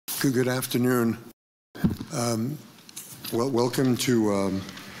Good afternoon. Welcome to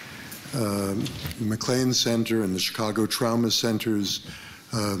MacLean Center and the Chicago Trauma Center's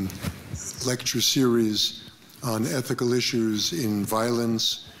lecture series on ethical issues in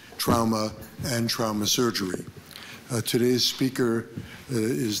violence, trauma, and trauma surgery. Today's speaker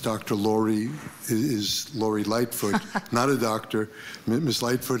is Lori Lightfoot, not a doctor. Ms.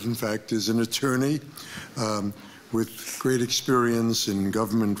 Lightfoot, in fact, is an attorney with great experience in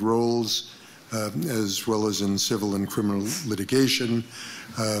government roles, as well as in civil and criminal litigation.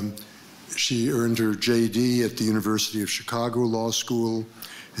 She earned her JD at the University of Chicago Law School,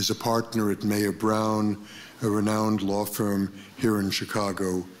 is a partner at Mayer Brown, a renowned law firm here in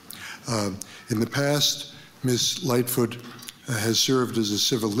Chicago. In the past, Ms. Lightfoot has served as a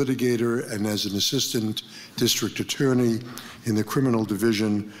civil litigator and as an assistant district attorney in the criminal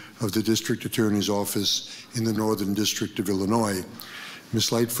division of the district attorney's office in the Northern District of Illinois.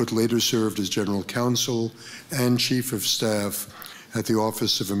 Ms. Lightfoot later served as general counsel and chief of staff at the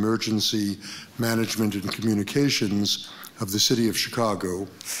Office of Emergency Management and Communications of the City of Chicago,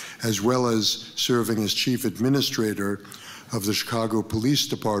 as well as serving as chief administrator of the Chicago Police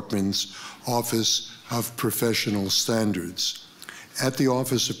Department's Office of Professional Standards. At the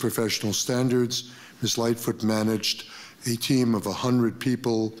Office of Professional Standards, Ms. Lightfoot managed a team of 100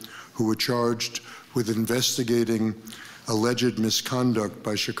 people who were charged with investigating alleged misconduct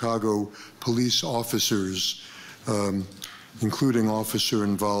by Chicago police officers, including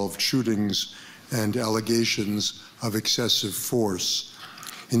officer-involved shootings and allegations of excessive force.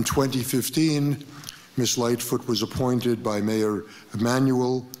 In 2015, Ms. Lightfoot was appointed by Mayor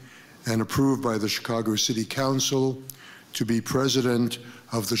Emanuel and approved by the Chicago City Council to be president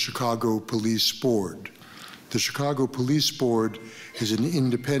of the Chicago Police Board. The Chicago Police Board is an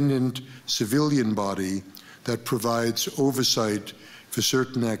independent civilian body that provides oversight for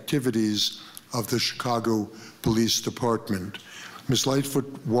certain activities of the Chicago Police Department. Ms.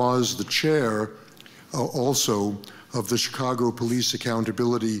 Lightfoot was the chair also of the Chicago Police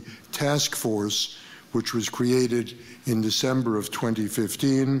Accountability Task Force, which was created in December of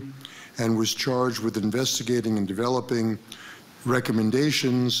 2015 and was charged with investigating and developing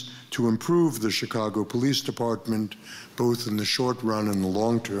recommendations to improve the Chicago Police Department, both in the short run and the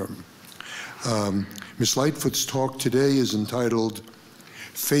long term. Ms. Lightfoot's talk today is entitled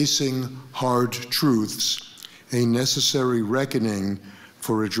Facing Hard Truths, a Necessary Reckoning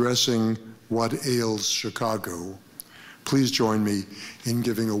for Addressing What Ails Chicago. Please join me in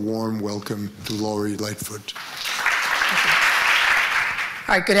giving a warm welcome to Lori Lightfoot.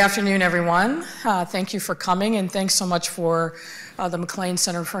 All right, good afternoon, everyone. Thank you for coming, and thanks so much for the MacLean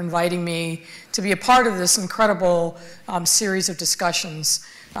Center for inviting me to be a part of this incredible series of discussions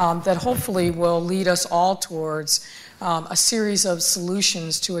that hopefully will lead us all towards a series of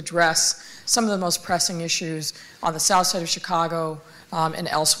solutions to address some of the most pressing issues on the south side of Chicago and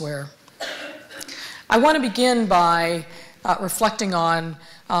elsewhere. I want to begin by reflecting on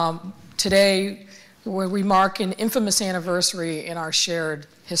today, where we mark an infamous anniversary in our shared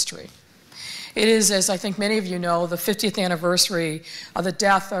history. It is, as I think many of you know, the 50th anniversary of the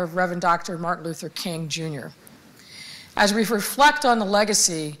death of Reverend Dr. Martin Luther King, Jr. As we reflect on the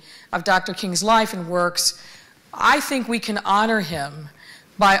legacy of Dr. King's life and works, I think we can honor him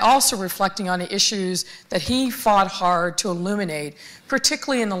by also reflecting on the issues that he fought hard to illuminate,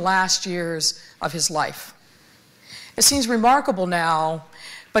 particularly in the last years of his life. It seems remarkable now,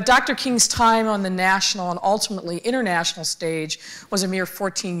 but Dr. King's time on the national and ultimately international stage was a mere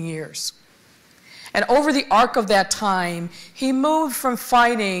 14 years. And over the arc of that time, he moved from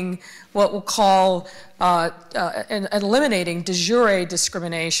fighting what we'll call and eliminating de jure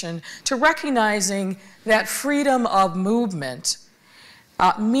discrimination to recognizing that freedom of movement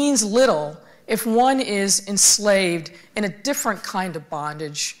means little if one is enslaved in a different kind of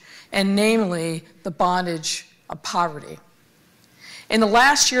bondage, and namely the bondage of poverty. In the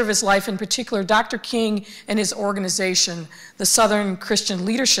last year of his life in particular, Dr. King and his organization, the Southern Christian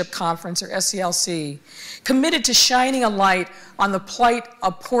Leadership Conference, or SCLC, committed to shining a light on the plight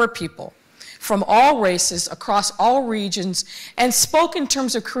of poor people from all races across all regions, and spoke in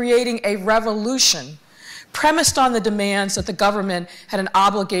terms of creating a revolution premised on the demands that the government had an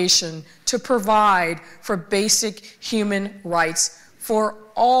obligation to provide for basic human rights for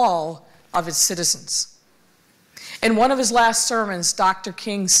all of its citizens. In one of his last sermons, Dr.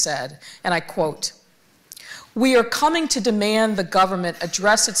 King said, and I quote, "We are coming to demand the government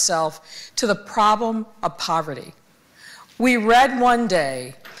address itself to the problem of poverty. We read one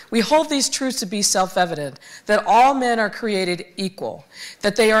day, we hold these truths to be self-evident, that all men are created equal,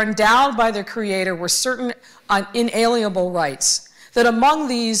 that they are endowed by their Creator with certain inalienable rights, that among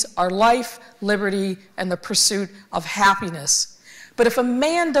these are life, liberty, and the pursuit of happiness. But if a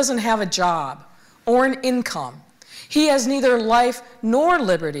man doesn't have a job or an income, he has neither life nor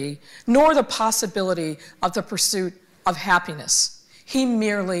liberty, nor the possibility of the pursuit of happiness. He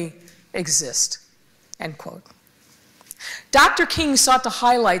merely exists, end quote. Dr. King sought to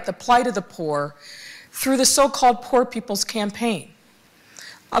highlight the plight of the poor through the so-called Poor People's Campaign.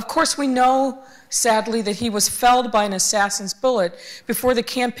 Of course, we know, sadly, that he was felled by an assassin's bullet before the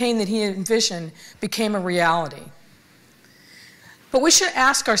campaign that he envisioned became a reality. But we should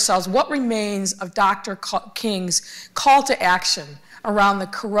ask ourselves what remains of Dr. King's call to action around the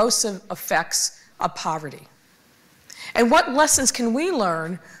corrosive effects of poverty. And what lessons can we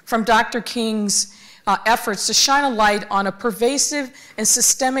learn from Dr. King's efforts to shine a light on a pervasive and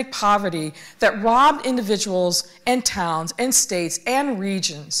systemic poverty that robbed individuals and towns and states and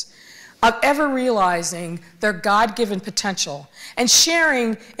regions of ever realizing their God-given potential and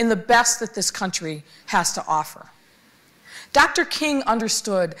sharing in the best that this country has to offer. Dr. King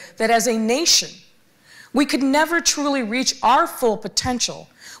understood that as a nation, we could never truly reach our full potential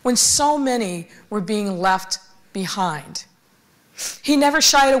when so many were being left behind. He never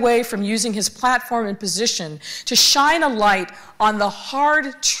shied away from using his platform and position to shine a light on the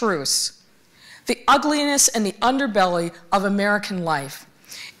hard truths, the ugliness and the underbelly of American life,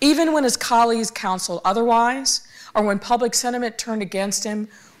 even when his colleagues counseled otherwise, or when public sentiment turned against him,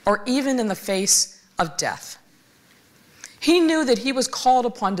 or even in the face of death. He knew that he was called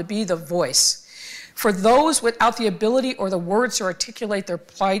upon to be the voice for those without the ability or the words to articulate their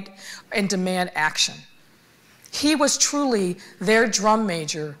plight and demand action. He was truly their drum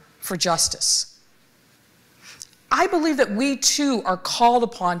major for justice. I believe that we too are called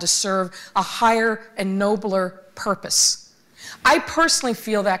upon to serve a higher and nobler purpose. I personally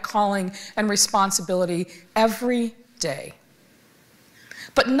feel that calling and responsibility every day.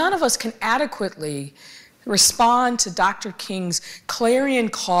 But none of us can adequately respond to Dr. King's clarion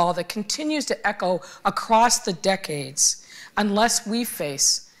call that continues to echo across the decades unless we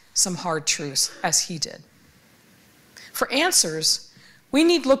face some hard truths as he did. For answers, we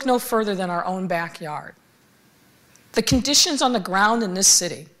need look no further than our own backyard. The conditions on the ground in this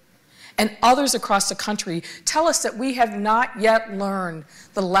city and others across the country tell us that we have not yet learned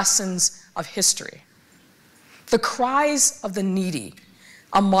the lessons of history. The cries of the needy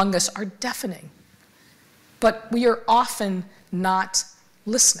among us are deafening, but we are often not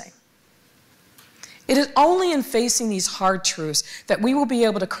listening. It is only in facing these hard truths that we will be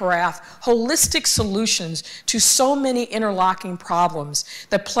able to craft holistic solutions to so many interlocking problems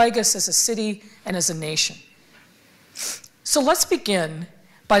that plague us as a city and as a nation. So let's begin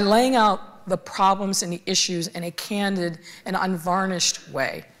by laying out the problems and the issues in a candid and unvarnished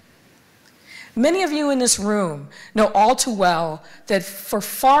way. Many of you in this room know all too well that for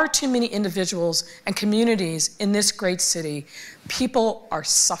far too many individuals and communities in this great city, people are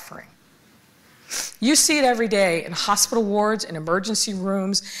suffering. You see it every day in hospital wards, in emergency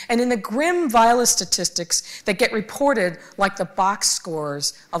rooms, and in the grim violence statistics that get reported like the box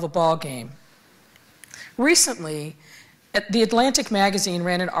scores of a ball game. Recently, The Atlantic magazine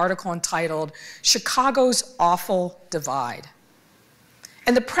ran an article entitled, "Chicago's Awful Divide."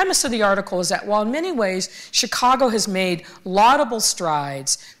 And the premise of the article is that while in many ways Chicago has made laudable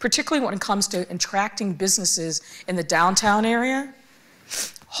strides, particularly when it comes to attracting businesses in the downtown area,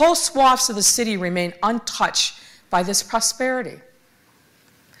 whole swaths of the city remain untouched by this prosperity.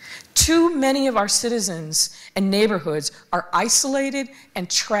 Too many of our citizens and neighborhoods are isolated and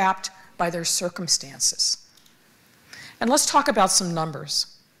trapped by their circumstances. And let's talk about some numbers.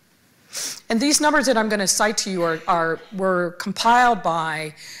 And these numbers that I'm going to cite to you were compiled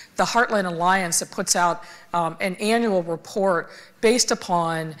by the Heartland Alliance that puts out an annual report based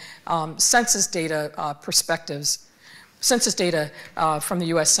upon census data census data from the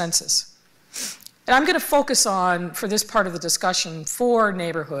U.S. Census. And I'm going to focus on, for this part of the discussion, 4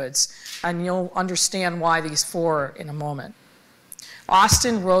 neighborhoods, and you'll understand why these 4 in a moment.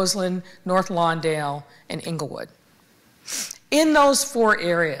 Austin, Roseland, North Lawndale, and Inglewood. In those 4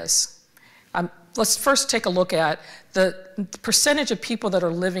 areas, let's first take a look at the percentage of people that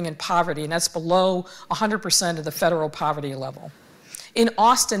are living in poverty, and that's below 100% of the federal poverty level. In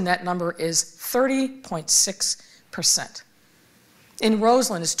Austin, that number is 30.6%. In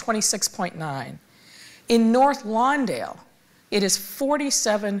Roseland, it's 26.9%. In North Lawndale, it is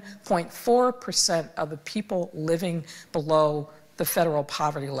 47.4% of the people living below the federal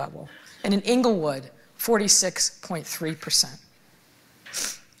poverty level. And in Inglewood, 46.3%.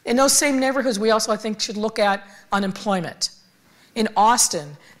 In those same neighborhoods, we also, I think, should look at unemployment. In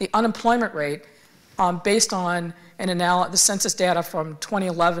Austin, the unemployment rate Based on the census data from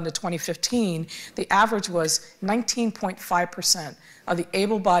 2011 to 2015, the average was 19.5% of the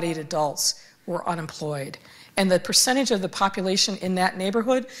able-bodied adults were unemployed. And the percentage of the population in that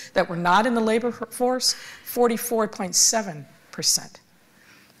neighborhood that were not in the labor force, 44.7%.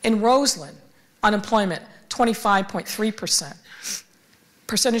 In Roseland, unemployment, 25.3%.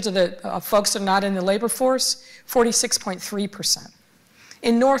 Percentage of the folks that are not in the labor force, 46.3%.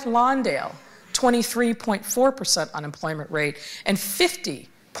 In North Lawndale, 23.4% unemployment rate, and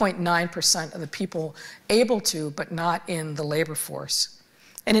 50.9% of the people able to but not in the labor force.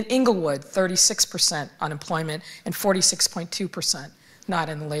 And in Inglewood, 36% unemployment and 46.2% not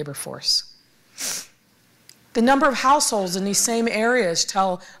in the labor force. The number of households in these same areas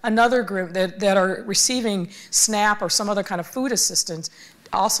tell another group that are receiving SNAP or some other kind of food assistance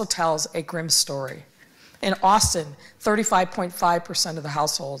also tells a grim story. In Austin, 35.5% of the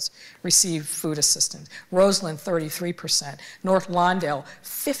households receive food assistance. Roseland, 33%. North Lawndale,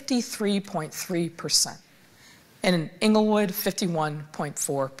 53.3%. And in Inglewood,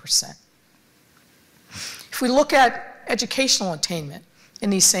 51.4%. If we look at educational attainment in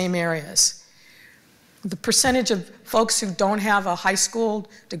these same areas, the percentage of folks who don't have a high school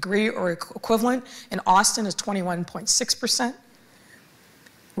degree or equivalent in Austin is 21.6%.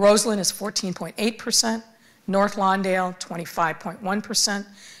 Roseland is 14.8%. North Lawndale, 25.1%,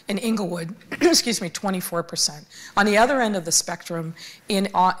 and Inglewood, 24%. On the other end of the spectrum, in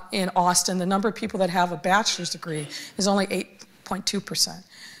Austin, the number of people that have a bachelor's degree is only 8.2%,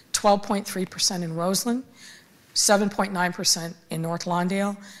 12.3% in Roseland, 7.9% in North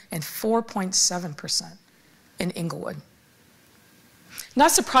Lawndale, and 4.7% in Inglewood.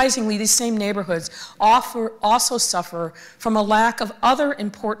 Not surprisingly, these same neighborhoods also suffer from a lack of other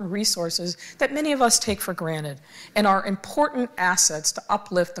important resources that many of us take for granted and are important assets to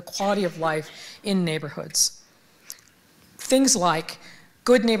uplift the quality of life in neighborhoods. Things like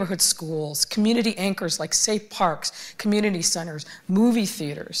good neighborhood schools, community anchors like safe parks, community centers, movie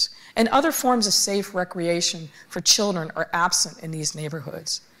theaters, and other forms of safe recreation for children are absent in these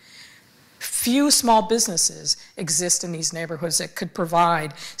neighborhoods. Few small businesses exist in these neighborhoods that could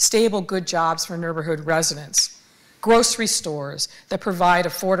provide stable, good jobs for neighborhood residents. Grocery stores that provide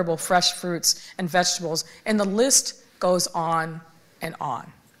affordable fresh fruits and vegetables, and the list goes on and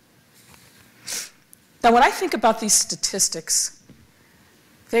on. Now, when I think about these statistics,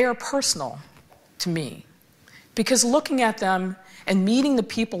 they are personal to me, because looking at them and meeting the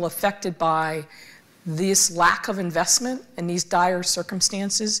people affected by this lack of investment in these dire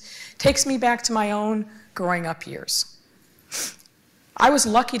circumstances takes me back to my own growing up years. I was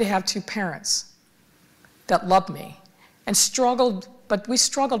lucky to have two parents that loved me and struggled, but we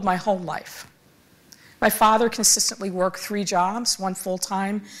struggled my whole life. My father consistently worked 3 jobs, 1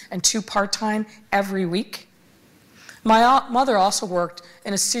 full-time and 2 part-time every week. My mother also worked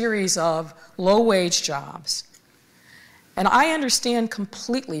in a series of low-wage jobs. And I understand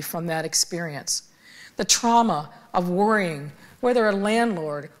completely from that experience the trauma of worrying whether a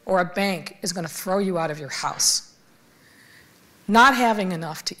landlord or a bank is going to throw you out of your house. Not having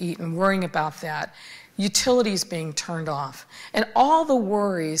enough to eat and worrying about that, utilities being turned off, and all the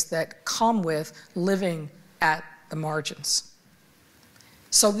worries that come with living at the margins.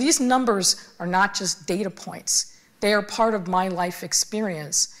 So these numbers are not just data points. They are part of my life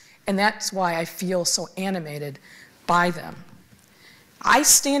experience, and that's why I feel so animated by them. I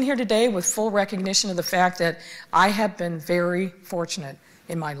stand here today with full recognition of the fact that I have been very fortunate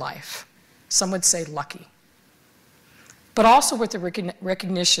in my life. Some would say lucky. But also with the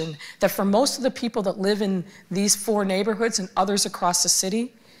recognition that for most of the people that live in these 4 neighborhoods and others across the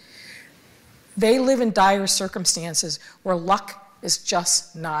city, they live in dire circumstances where luck is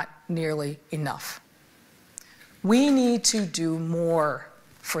just not nearly enough. We need to do more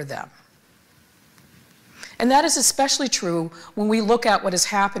for them. And that is especially true when we look at what is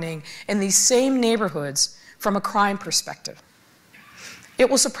happening in these same neighborhoods from a crime perspective. It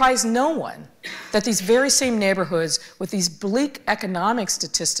will surprise no one that these very same neighborhoods with these bleak economic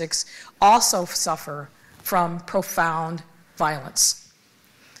statistics also suffer from profound violence.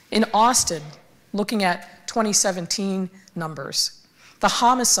 In Austin, looking at 2017 numbers, the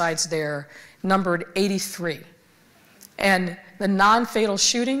homicides there numbered 83, and the non-fatal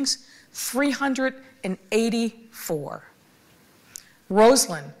shootings, 384.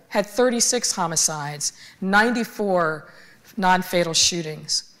 Roseland had 36 homicides, 94 non-fatal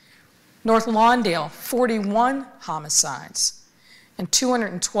shootings. North Lawndale, 41 homicides and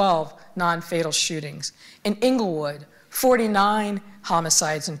 212 non-fatal shootings. In Inglewood, 49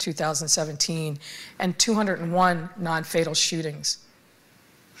 homicides in 2017 and 201 non-fatal shootings.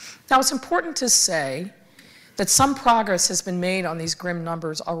 Now, it's important to say that some progress has been made on these grim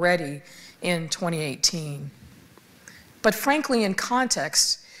numbers already in 2018. But frankly, in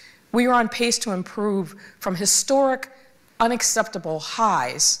context, we are on pace to improve from historic, unacceptable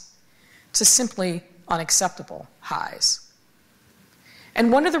highs to simply unacceptable highs.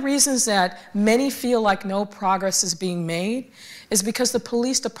 And one of the reasons that many feel like no progress is being made is because the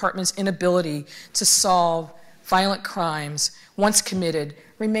police department's inability to solve violent crimes once committed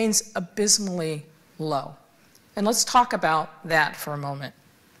remains abysmally low. And let's talk about that for a moment.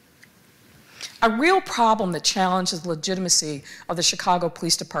 A real problem that challenges the legitimacy of the Chicago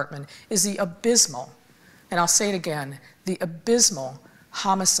Police Department is the abysmal, and I'll say it again, the abysmal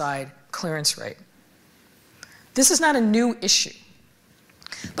homicide clearance rate. This is not a new issue,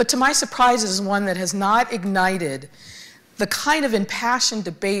 but to my surprise, it is one that has not ignited the kind of impassioned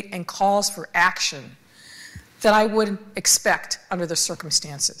debate and calls for action that I would expect under the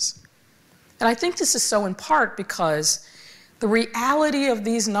circumstances. And I think this is so in part because the reality of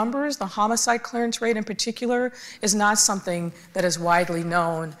these numbers, the homicide clearance rate in particular, is not something that is widely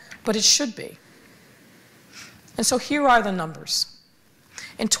known, but it should be. And so here are the numbers.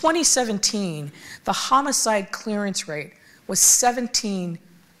 In 2017, the homicide clearance rate was 17%.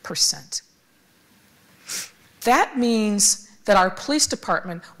 That means that our police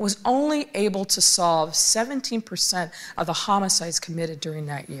department was only able to solve 17% of the homicides committed during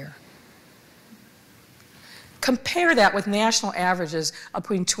that year. Compare that with national averages of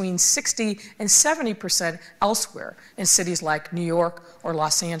between 60 and 70% elsewhere in cities like New York or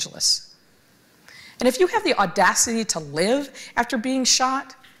Los Angeles. And if you have the audacity to live after being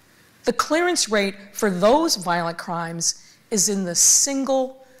shot, the clearance rate for those violent crimes is in the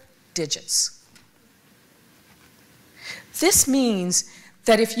single digits. This means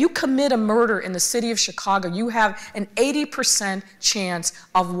that if you commit a murder in the city of Chicago, you have an 80% chance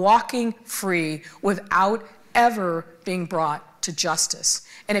of walking free without ever being brought to justice.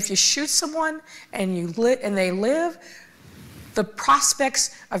 And if you shoot someone and they live, the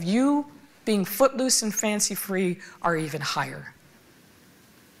prospects of you being footloose and fancy-free are even higher.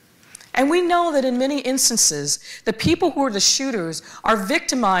 And we know that in many instances, the people who are the shooters are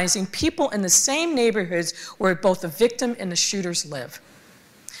victimizing people in the same neighborhoods where both the victim and the shooters live.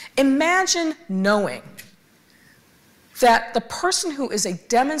 Imagine knowing that the person who is a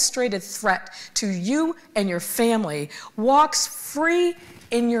demonstrated threat to you and your family walks free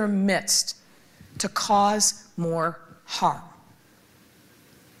in your midst to cause more harm.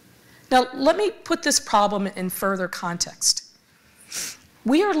 Now, let me put this problem in further context.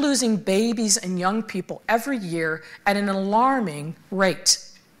 We are losing babies and young people every year at an alarming rate.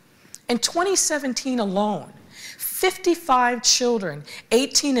 In 2017 alone, 55 children,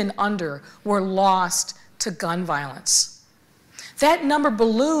 18 and under, were lost to gun violence. That number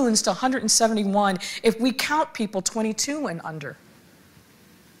balloons to 171 if we count people 22 and under.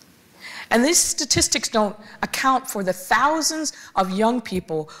 And these statistics don't account for the thousands of young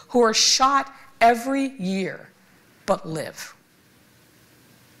people who are shot every year but live.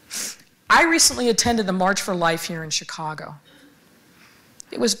 I recently attended the March for Life here in Chicago.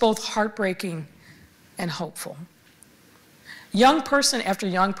 It was both heartbreaking and hopeful. Young person after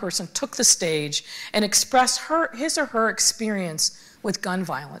young person took the stage and expressed his or her experience with gun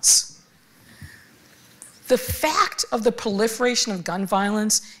violence. The fact of the proliferation of gun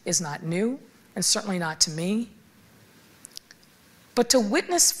violence is not new, and certainly not to me. But to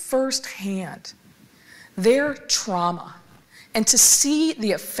witness firsthand their trauma and to see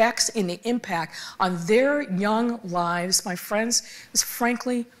the effects and the impact on their young lives, my friends, is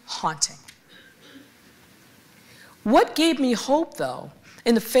frankly haunting. What gave me hope, though,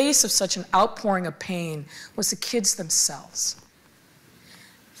 in the face of such an outpouring of pain was the kids themselves.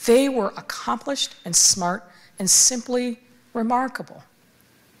 They were accomplished and smart and simply remarkable.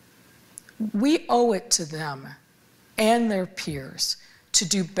 We owe it to them and their peers to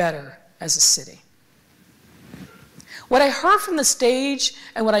do better as a city. What I heard from the stage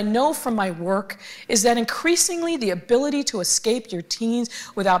and what I know from my work is that increasingly the ability to escape your teens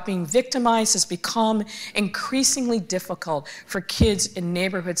without being victimized has become increasingly difficult for kids in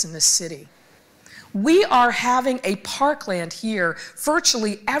neighborhoods in the city. We are having a parkland here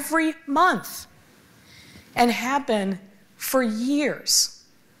virtually every month and have been for years.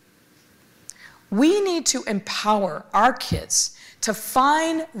 We need to empower our kids to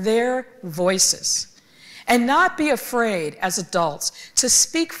find their voices and not be afraid as adults to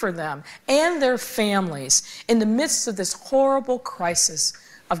speak for them and their families in the midst of this horrible crisis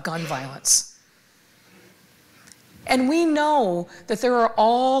of gun violence. And we know that there are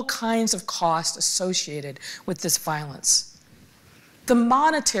all kinds of costs associated with this violence. The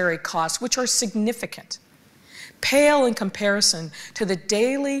monetary costs, which are significant, pale in comparison to the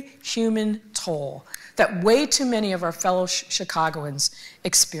daily human toll that way too many of our fellow Chicagoans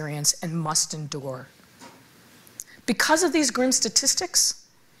experience and must endure. Because of these grim statistics,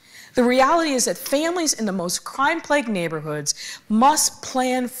 the reality is that families in the most crime-plagued neighborhoods must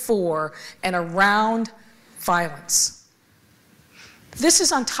plan for and around violence. This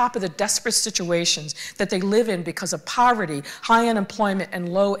is on top of the desperate situations that they live in because of poverty, high unemployment, and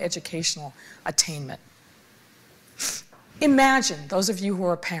low educational attainment. Imagine, those of you who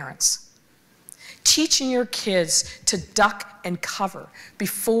are parents, teaching your kids to duck and cover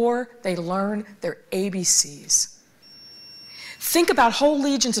before they learn their ABCs. Think about whole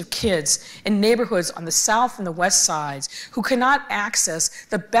legions of kids in neighborhoods on the south and the west sides who cannot access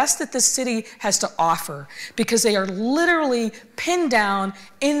the best that the city has to offer because they are literally pinned down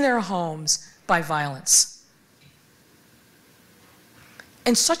in their homes by violence.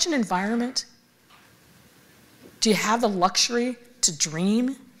 In such an environment, do you have the luxury to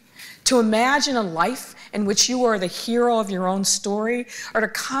dream, to imagine a life in which you are the hero of your own story, or to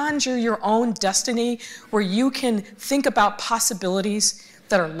conjure your own destiny where you can think about possibilities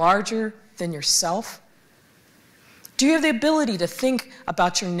that are larger than yourself? Do you have the ability to think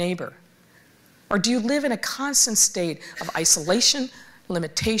about your neighbor? Or do you live in a constant state of isolation,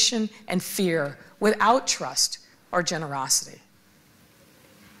 limitation, and fear without trust or generosity?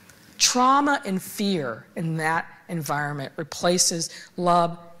 Trauma and fear in that environment replaces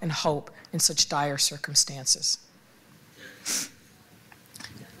love and hope in such dire circumstances.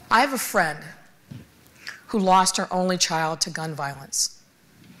 I have a friend who lost her only child to gun violence.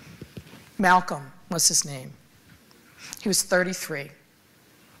 Malcolm was his name. He was 33,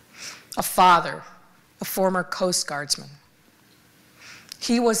 a father, a former Coast Guardsman.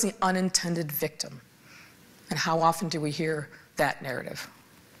 He was the unintended victim. And how often do we hear that narrative?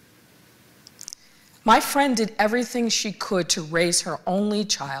 My friend did everything she could to raise her only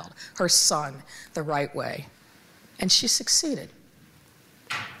child, her son, the right way, and she succeeded.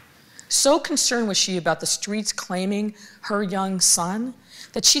 So concerned was she about the streets claiming her young son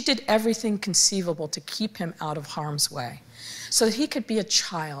that she did everything conceivable to keep him out of harm's way so that he could be a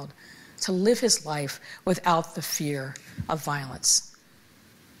child to live his life without the fear of violence.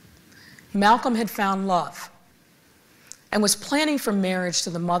 Malcolm had found love and was planning for marriage to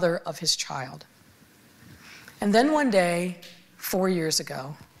the mother of his child. And then one day, 4 years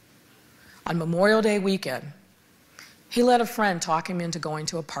ago, on Memorial Day weekend, he let a friend talk him into going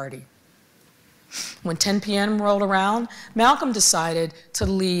to a party. When 10 p.m. rolled around, Malcolm decided to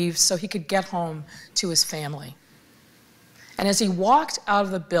leave so he could get home to his family. And as he walked out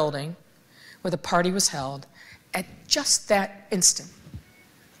of the building where the party was held, at just that instant,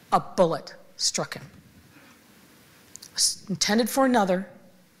 a bullet struck him. It was intended for another,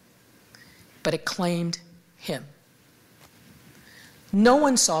 but it claimed him. No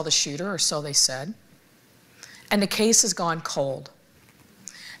one saw the shooter, or so they said, and the case has gone cold.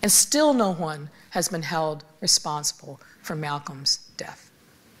 And still no one has been held responsible for Malcolm's death.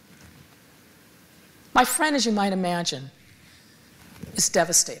 My friend, as you might imagine, is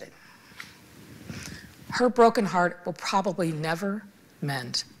devastated. Her broken heart will probably never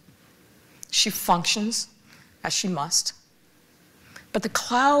mend. She functions as she must. But the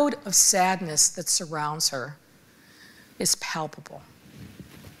cloud of sadness that surrounds her is palpable.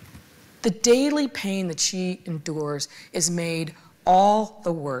 The daily pain that she endures is made all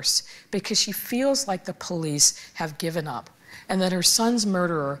the worse because she feels like the police have given up and that her son's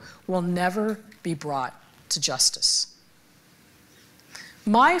murderer will never be brought to justice.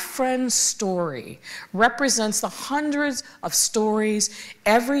 My friend's story represents the hundreds of stories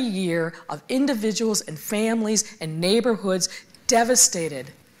every year of individuals and families and neighborhoods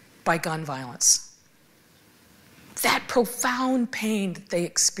devastated by gun violence. That profound pain that they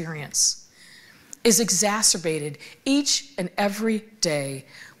experience is exacerbated each and every day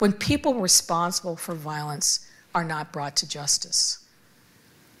when people responsible for violence are not brought to justice.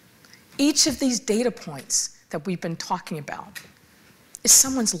 Each of these data points that we've been talking about is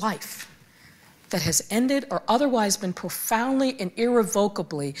someone's life that has ended or otherwise been profoundly and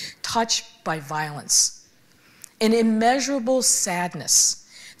irrevocably touched by violence. An immeasurable sadness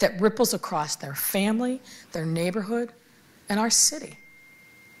that ripples across their family, their neighborhood, and our city.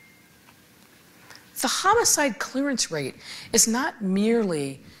 The homicide clearance rate is not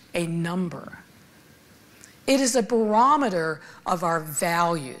merely a number. It is a barometer of our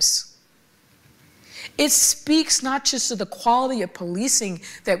values. It speaks not just to the quality of policing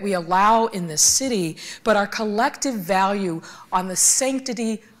that we allow in the city, but our collective value on the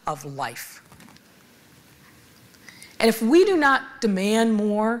sanctity of life. And if we do not demand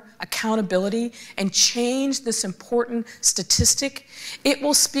more accountability and change this important statistic, it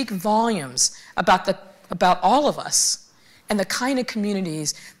will speak volumes about all of us and the kind of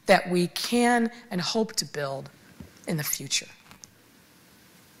communities that we can and hope to build in the future.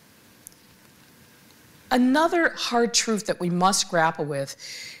 Another hard truth that we must grapple with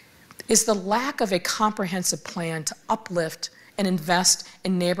is the lack of a comprehensive plan to uplift and invest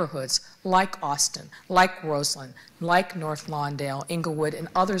in neighborhoods like Austin, like Roseland, like North Lawndale, Inglewood, and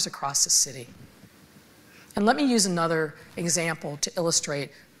others across the city. And let me use another example to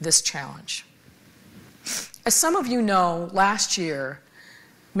illustrate this challenge. As some of you know, last year,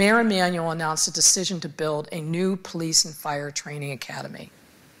 Mayor Emanuel announced a decision to build a new police and fire training academy.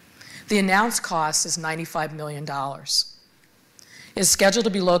 The announced cost is $95 million. It is scheduled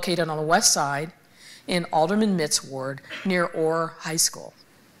to be located on the west side in Alderman Mitt's ward near Orr High School.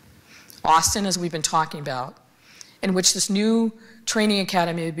 Austin, as we've been talking about, in which this new training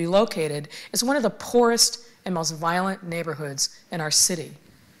academy will be located, is one of the poorest and most violent neighborhoods in our city.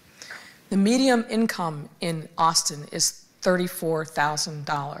 The median income in Austin is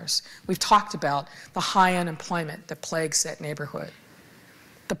 $34,000. We've talked about the high unemployment that plagues that neighborhood,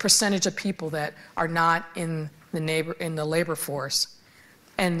 the percentage of people that are not in the labor force,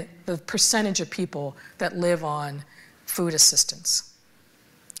 and the percentage of people that live on food assistance.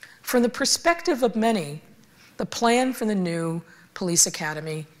 From the perspective of many, the plan for the new police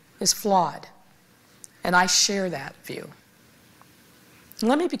academy is flawed, and I share that view.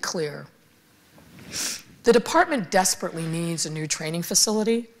 Let me be clear. The department desperately needs a new training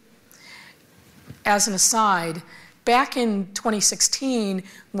facility. As an aside, back in 2016,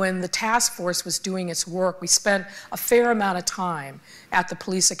 when the task force was doing its work, we spent a fair amount of time at the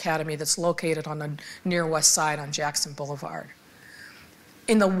police academy that's located on the near west side on Jackson Boulevard.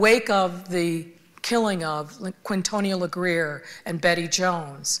 In the wake of the killing of Quintonia LeGrier and Betty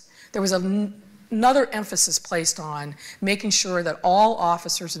Jones, there was another emphasis placed on making sure that all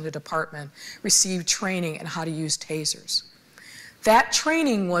officers in the department received training in how to use tasers. That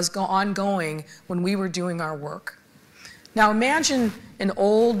training was ongoing when we were doing our work. Now imagine an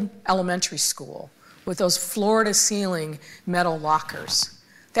old elementary school with those floor-to-ceiling metal lockers.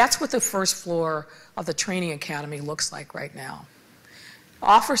 That's what the first floor of the training academy looks like right now.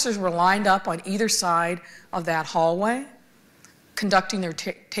 Officers were lined up on either side of that hallway conducting their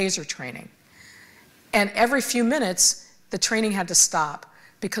taser training. And every few minutes, the training had to stop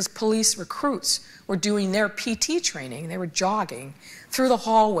because police recruits were doing their PT training. They were jogging through the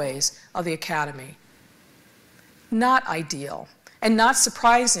hallways of the academy. Not ideal, and not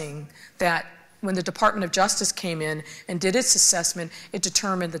surprising that when the Department of Justice came in and did its assessment, it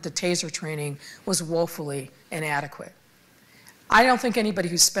determined that the taser training was woefully inadequate. I don't think anybody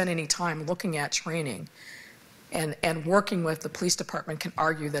who spent any time looking at training and working with the police department can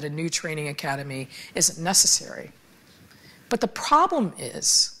argue that a new training academy isn't necessary. But the problem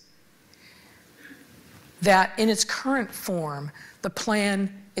is that in its current form, the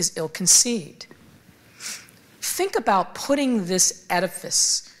plan is ill-conceived. Think about putting this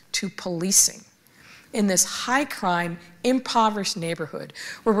edifice to policing in this high-crime, impoverished neighborhood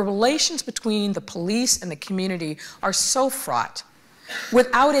where the relations between the police and the community are so fraught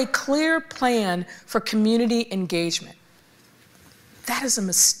without a clear plan for community engagement. That is a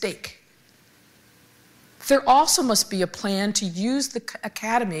mistake. There also must be a plan to use the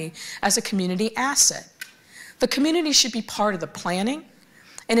academy as a community asset. The community should be part of the planning,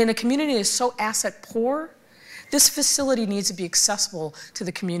 and in a community that is so asset poor, this facility needs to be accessible to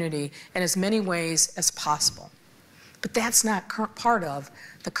the community in as many ways as possible. But that's not part of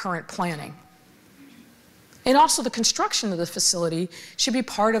the current planning. And also the construction of the facility should be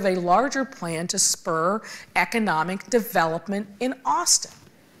part of a larger plan to spur economic development in Austin.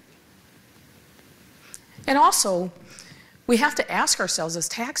 And also, we have to ask ourselves as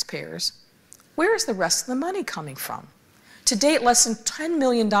taxpayers, where is the rest of the money coming from? To date, less than $10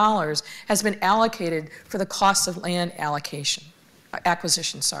 million has been allocated for the cost of land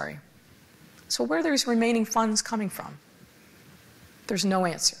acquisition. So where are these remaining funds coming from? There's no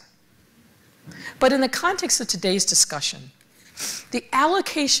answer. But in the context of today's discussion, the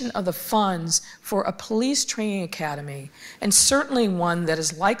allocation of the funds for a police training academy, and certainly one that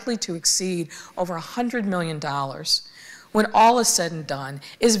is likely to exceed over $100 million, when all is said and done,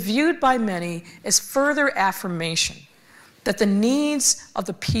 is viewed by many as further affirmation that the needs of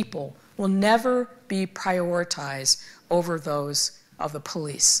the people will never be prioritized over those of the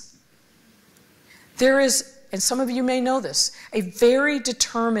police. There is, and some of you may know this, a very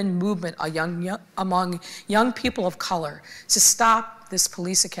determined movement among young people of color to stop this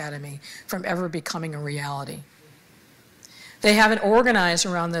police academy from ever becoming a reality. They have it organized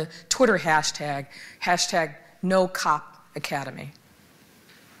around the Twitter hashtag, #NoCopAcademy.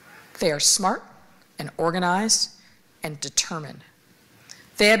 They are smart and organized and determined.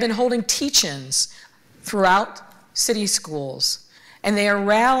 They have been holding teach-ins throughout city schools, and they are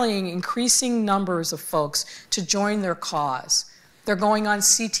rallying increasing numbers of folks to join their cause. They're going on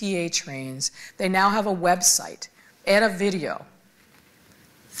CTA trains. They now have a website and a video.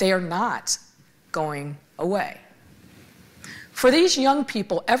 They are not going away. For these young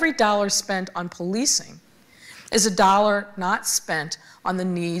people, every dollar spent on policing is a dollar not spent on the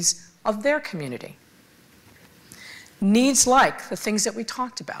needs of their community. Needs like the things that we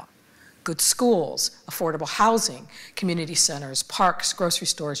talked about: good schools, affordable housing, community centers, parks, grocery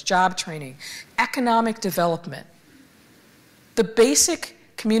stores, job training, economic development. The basic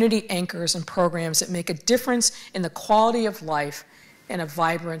community anchors and programs that make a difference in the quality of life in a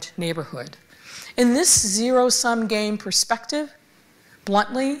vibrant neighborhood. In this zero-sum game perspective,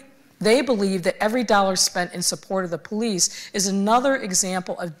 bluntly, they believe that every dollar spent in support of the police is another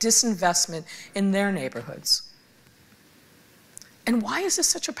example of disinvestment in their neighborhoods. And why is this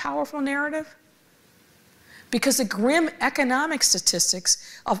such a powerful narrative? Because the grim economic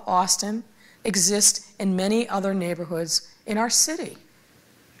statistics of Austin exist in many other neighborhoods in our city.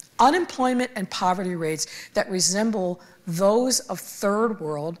 Unemployment and poverty rates that resemble those of third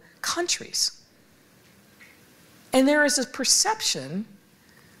world countries. And there is a perception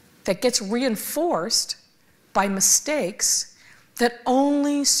that gets reinforced by mistakes that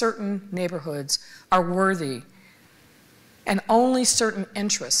only certain neighborhoods are worthy and only certain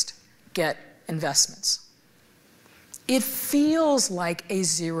interests get investments. It feels like a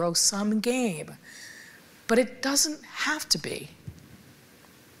zero-sum game, but it doesn't have to be.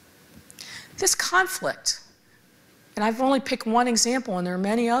 This conflict, and I've only picked one example, and there are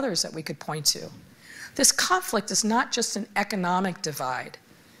many others that we could point to. This conflict is not just an economic divide.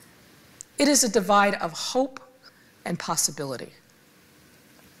 It is a divide of hope and possibility.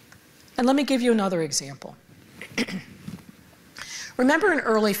 And let me give you another example. Remember in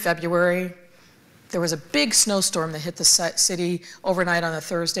early February, there was a big snowstorm that hit the city overnight on a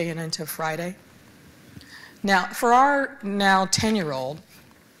Thursday and into Friday? Now, for our now 10-year-old,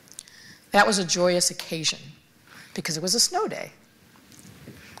 that was a joyous occasion because it was a snow day.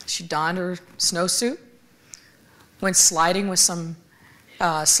 She donned her snowsuit, went sledding, with some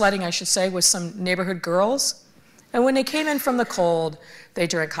neighborhood girls, and when they came in from the cold, they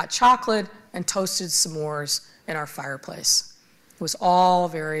drank hot chocolate and toasted s'mores in our fireplace. It was all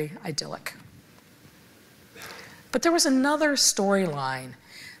very idyllic. But there was another storyline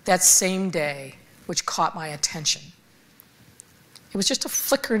that same day which caught my attention. It was just a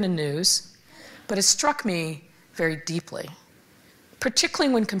flicker in the news, but it struck me very deeply,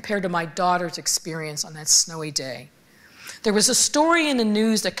 particularly when compared to my daughter's experience on that snowy day. There was a story in the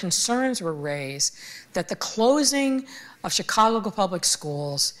news that concerns were raised that the closing of Chicago public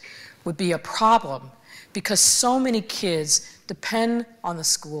schools would be a problem because so many kids depend on the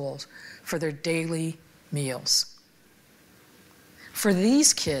schools for their daily meals. For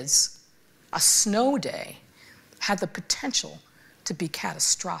these kids, a snow day had the potential to be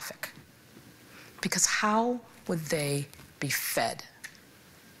catastrophic, because how would they be fed?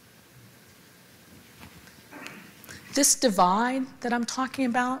 This divide that I'm talking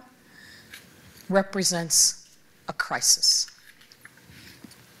about represents a crisis.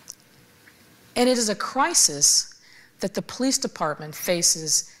 And it is a crisis that the police department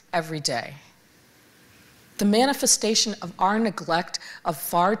faces every day. The manifestation of our neglect of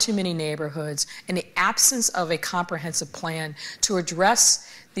far too many neighborhoods and the absence of a comprehensive plan to address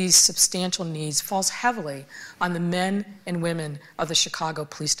these substantial needs falls heavily on the men and women of the Chicago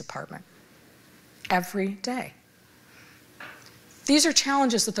Police Department every day. These are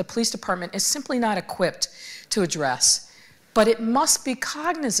challenges that the police department is simply not equipped to address, but it must be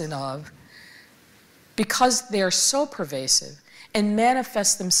cognizant of because they are so pervasive and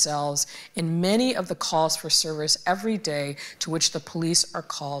manifest themselves in many of the calls for service every day to which the police are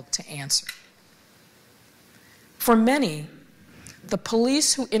called to answer. For many, the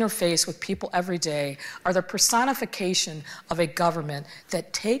police who interface with people every day are the personification of a government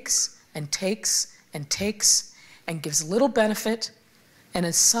that takes and takes and takes and gives little benefit, and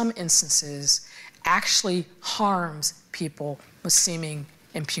in some instances actually harms people with seeming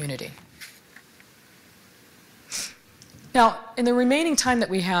impunity. Now, in the remaining time that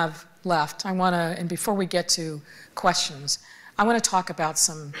we have left, I want to, and before we get to questions, I want to talk about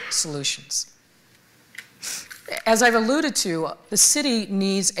some solutions. As I've alluded to, the city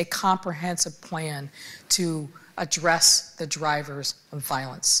needs a comprehensive plan to address the drivers of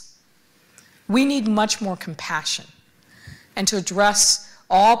violence. We need much more compassion and to address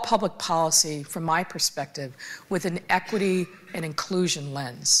all public policy, from my perspective, with an equity and inclusion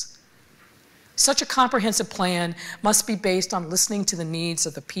lens. Such a comprehensive plan must be based on listening to the needs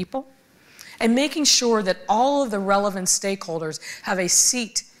of the people and making sure that all of the relevant stakeholders have a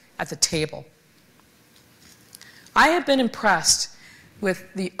seat at the table. I have been impressed with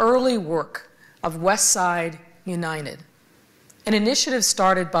the early work of West Side United, an initiative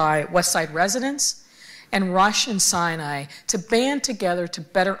started by West Side residents and Rush and Sinai to band together to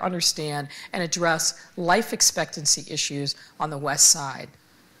better understand and address life expectancy issues on the West Side.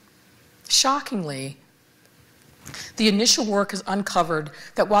 Shockingly, the initial work has uncovered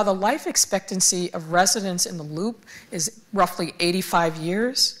that while the life expectancy of residents in the Loop is roughly 85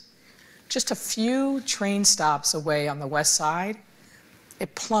 years, just a few train stops away on the West Side,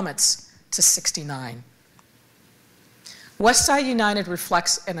 it plummets to 69. West Side United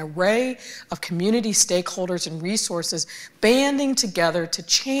reflects an array of community stakeholders and resources banding together to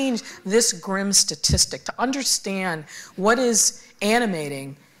change this grim statistic, to understand what is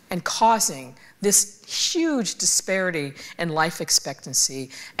animating and causing this huge disparity in life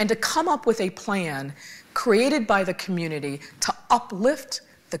expectancy, and to come up with a plan created by the community to uplift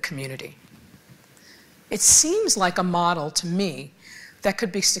the community. It seems like a model to me that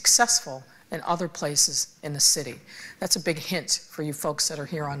could be successful in other places in the city. That's a big hint for you folks that are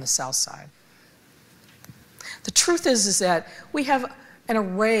here on the South Side. The truth is that we have an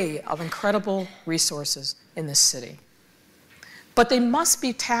array of incredible resources in this city, but they must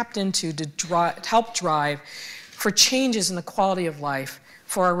be tapped into to help drive for changes in the quality of life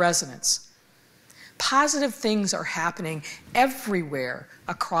for our residents. Positive things are happening everywhere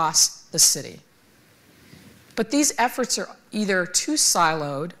across the city, but these efforts are either too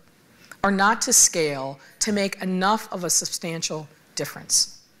siloed or not to scale to make enough of a substantial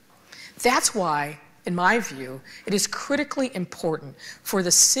difference. That's why, in my view, it is critically important for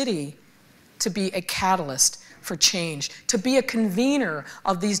the city to be a catalyst for change, to be a convener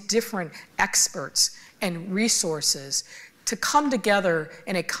of these different experts and resources, to come together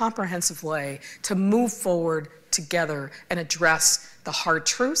in a comprehensive way, to move forward together and address the hard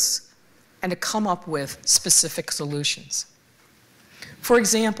truths and to come up with specific solutions. For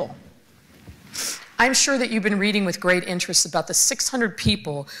example, I'm sure that you've been reading with great interest about the 600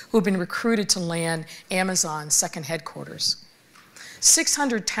 people who have been recruited to land Amazon's second headquarters.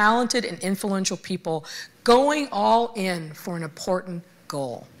 600 talented and influential people going all in for an important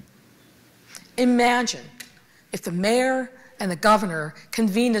goal. Imagine if the mayor and the governor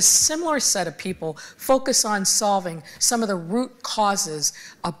convened a similar set of people focused on solving some of the root causes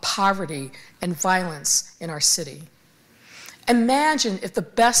of poverty and violence in our city. Imagine if the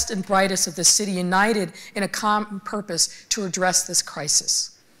best and brightest of the city united in a common purpose to address this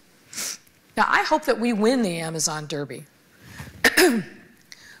crisis. Now, I hope that we win the Amazon Derby.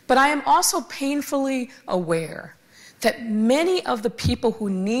 But I am also painfully aware that many of the people who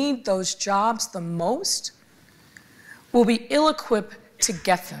need those jobs the most will be ill-equipped to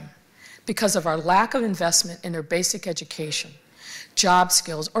get them because of our lack of investment in their basic education, job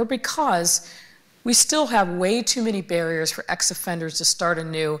skills, or because we still have way too many barriers for ex-offenders to start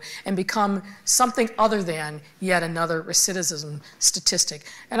anew and become something other than yet another recidivism statistic.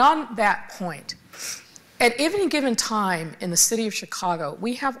 And on that point, at any given time in the city of Chicago,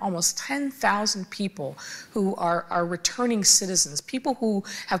 we have almost 10,000 people who are returning citizens, people who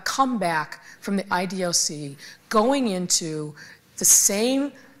have come back from the IDLC, going into the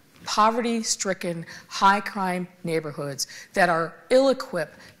same poverty-stricken, high-crime neighborhoods that are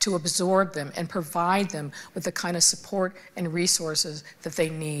ill-equipped to absorb them and provide them with the kind of support and resources that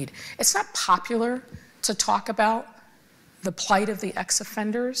they need. It's not popular to talk about the plight of the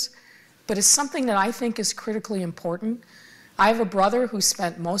ex-offenders, but it's something that I think is critically important. I have a brother who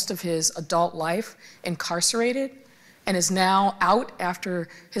spent most of his adult life incarcerated and is now out after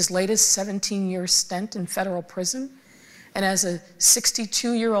his latest 17-year stint in federal prison. And as a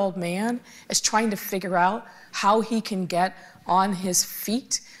 62-year-old man is trying to figure out how he can get on his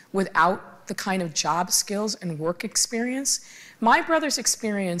feet without the kind of job skills and work experience. My brother's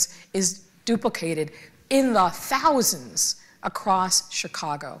experience is duplicated in the thousands across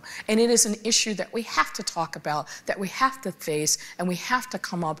Chicago. And it is an issue that we have to talk about, that we have to face, and we have to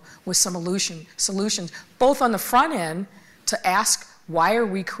come up with some solutions, both on the front end to ask, why are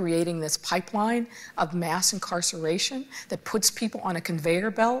we creating this pipeline of mass incarceration that puts people on a conveyor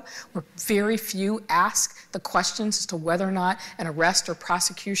belt where very few ask the questions as to whether or not an arrest or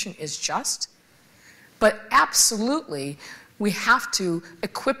prosecution is just? But absolutely, we have to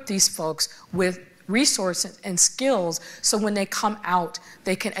equip these folks with resources and skills so when they come out,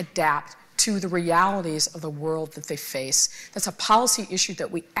 they can adapt to the realities of the world that they face. That's a policy issue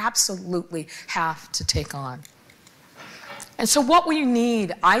that we absolutely have to take on. And so what we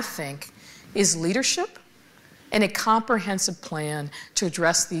need, I think, is leadership and a comprehensive plan to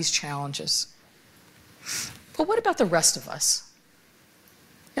address these challenges. But what about the rest of us?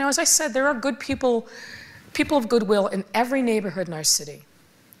 You know, as I said, there are good people, people of goodwill in every neighborhood in our city,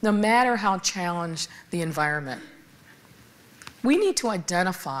 no matter how challenged the environment. We need to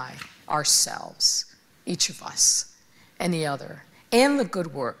identify ourselves, each of us, and the other, and the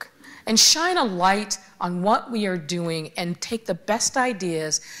good work, and shine a light on what we are doing and take the best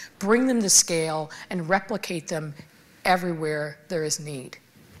ideas, bring them to scale, and replicate them everywhere there is need.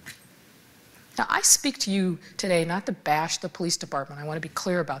 Now, I speak to you today not to bash the police department. I want to be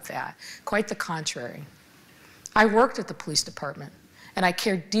clear about that. Quite the contrary. I worked at the police department, and I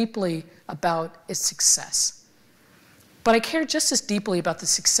care deeply about its success. But I care just as deeply about the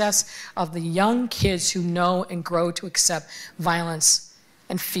success of the young kids who know and grow to accept violence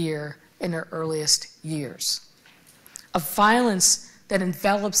and fear in their earliest years. A violence that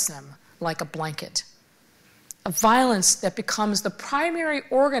envelops them like a blanket. A violence that becomes the primary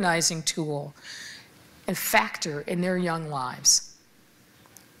organizing tool and factor in their young lives.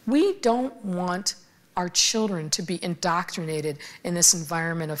 We don't want our children to be indoctrinated in this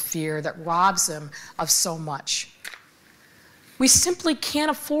environment of fear that robs them of so much. We simply can't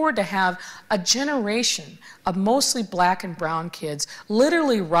afford to have a generation of mostly black and brown kids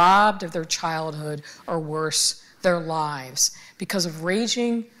literally robbed of their childhood, or worse, their lives, because of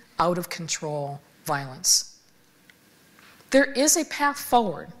raging, out of control violence. There is a path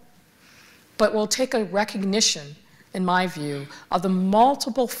forward, but will take a recognition, in my view, of the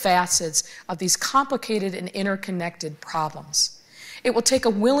multiple facets of these complicated and interconnected problems. It will take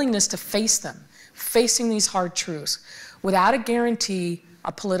a willingness to face them, facing these hard truths, without a guarantee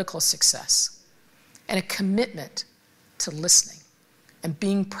of political success, and a commitment to listening and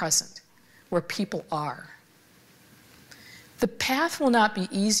being present where people are. The path will not be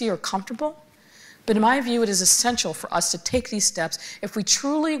easy or comfortable, but in my view, it is essential for us to take these steps if we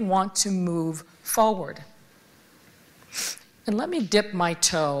truly want to move forward. And let me dip my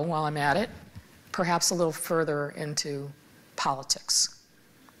toe while I'm at it, perhaps a little further into politics.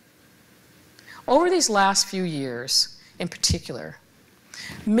 Over these last few years, in particular,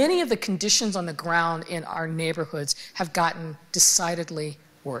 many of the conditions on the ground in our neighborhoods have gotten decidedly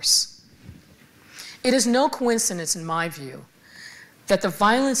worse. It is no coincidence, in my view, that the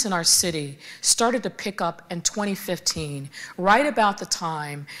violence in our city started to pick up in 2015, right about the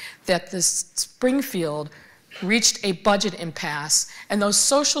time that Springfield reached a budget impasse, and those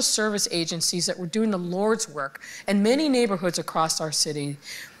social service agencies that were doing the Lord's work in many neighborhoods across our city,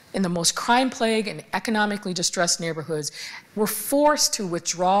 in the most crime-plagued and economically distressed neighborhoods, were forced to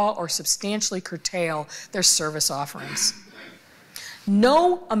withdraw or substantially curtail their service offerings.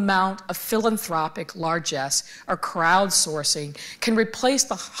 No amount of philanthropic largesse or crowdsourcing can replace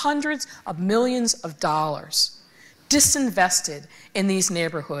the hundreds of millions of dollars disinvested in these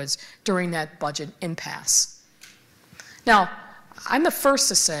neighborhoods during that budget impasse. Now, I'm the first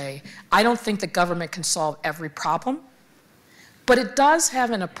to say I don't think the government can solve every problem, but it does have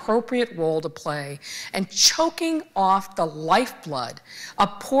an appropriate role to play, and choking off the lifeblood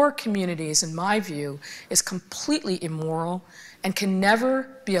of poor communities, in my view, is completely immoral and can never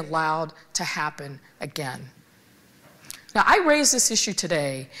be allowed to happen again. Now, I raise this issue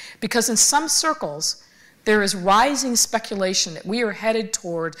today because in some circles, there is rising speculation that we are headed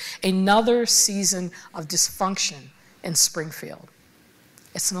toward another season of dysfunction in Springfield.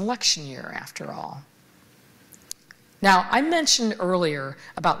 It's an election year, after all. Now, I mentioned earlier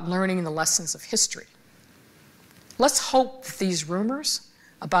about learning the lessons of history. Let's hope that these rumors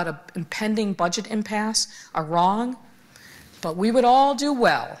about an impending budget impasse are wrong, but we would all do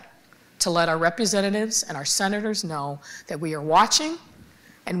well to let our representatives and our senators know that we are watching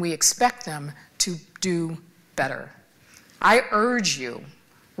and we expect them to do better. I urge you,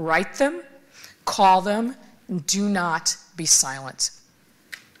 write them, call them, and do not be silent.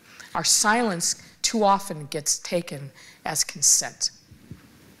 Our silence too often gets taken as consent.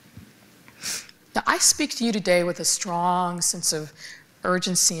 Now, I speak to you today with a strong sense of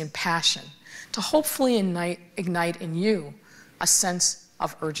urgency and passion to hopefully ignite in you a sense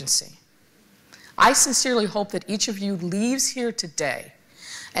of urgency. I sincerely hope that each of you leaves here today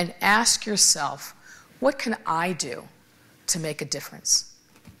and ask yourself, what can I do to make a difference?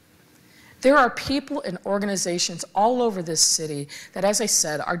 There are people and organizations all over this city that, as I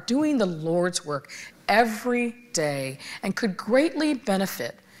said, are doing the Lord's work every day and could greatly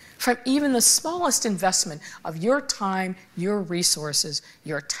benefit from even the smallest investment of your time, your resources,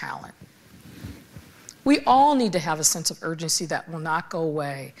 your talent. We all need to have a sense of urgency that will not go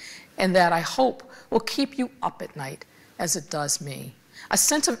away and that I hope will keep you up at night as it does me. A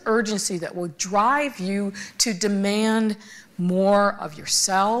sense of urgency that will drive you to demand more of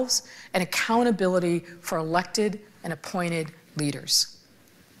yourselves and accountability for elected and appointed leaders.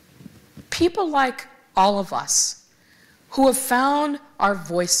 People like all of us who have found our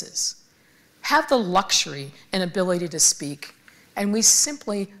voices have the luxury and ability to speak, and we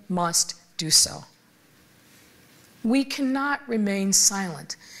simply must do so. We cannot remain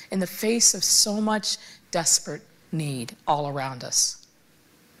silent in the face of so much desperate need all around us.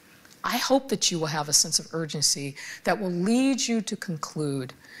 I hope that you will have a sense of urgency that will lead you to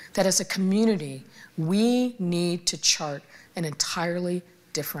conclude that as a community, we need to chart an entirely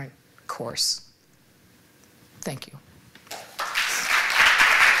different course. Thank you.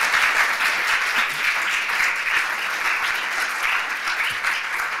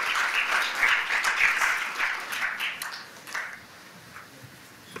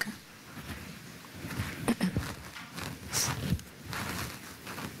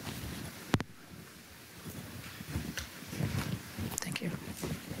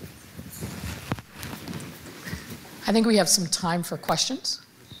 I think we have some time for questions.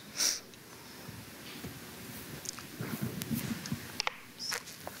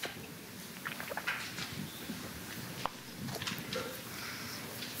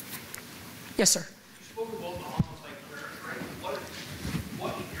 Yes, sir. You spoke about the homicide clearance rate.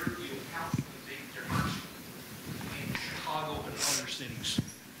 What in your view accounts for the big difference in Chicago and other cities?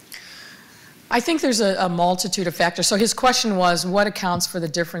 I think there's a multitude of factors. So his question was, what accounts for the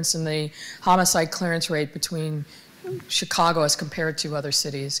difference in the homicide clearance rate between Chicago as compared to other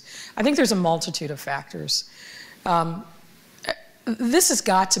cities? I think there's a multitude of factors. This has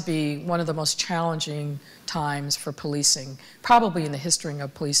got to be one of the most challenging times for policing, probably in the history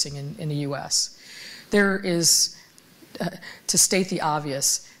of policing in the US. There is, to state the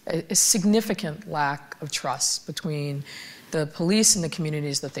obvious, a significant lack of trust between the police and the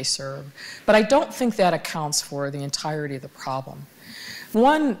communities that they serve. But I don't think that accounts for the entirety of the problem.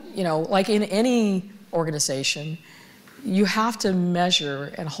 One, like in any organization, you have to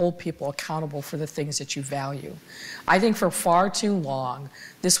measure and hold people accountable for the things that you value. I think for far too long,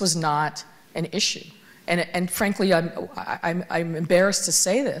 this was not an issue. And frankly, I'm embarrassed to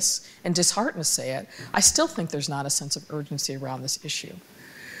say this and disheartened to say it. I still think there's not a sense of urgency around this issue.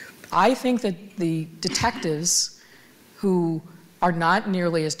 I think that the detectives who are not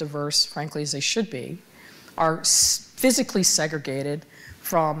nearly as diverse, frankly, as they should be, are physically segregated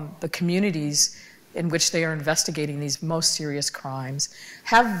from the communities in which they are investigating these most serious crimes,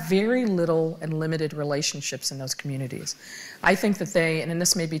 have very little and limited relationships in those communities. I think that they, and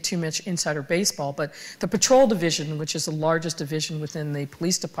this may be too much insider baseball, but the patrol division, which is the largest division within the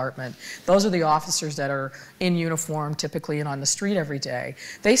police department, those are the officers that are in uniform typically and on the street every day.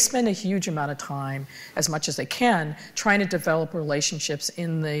 They spend a huge amount of time, as much as they can, trying to develop relationships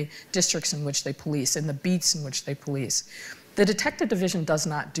in the districts in which they police, in the beats in which they police. The detective division does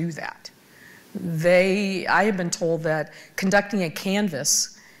not do that. I have been told that conducting a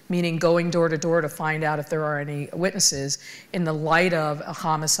canvass, meaning going door to door to find out if there are any witnesses in the light of a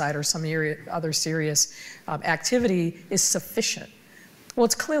homicide or some other serious activity, is sufficient. Well,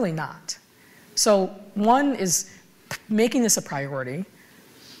 it's clearly not. So one is making this a priority.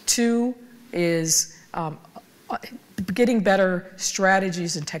 Two is getting better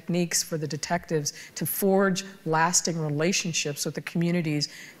strategies and techniques for the detectives to forge lasting relationships with the communities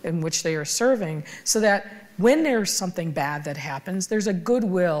in which they are serving, so that when there's something bad that happens, there's a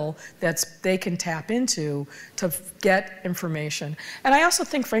goodwill that they can tap into to get information. And I also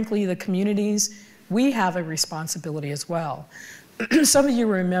think, frankly, the communities, we have a responsibility as well. Some of you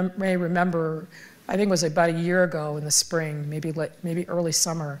may remember, I think it was about a year ago in the spring, maybe early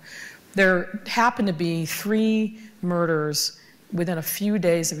summer, there happened to be 3 murders within a few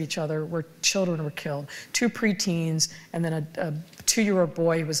days of each other where children were killed. 2 preteens, and then a 2-year-old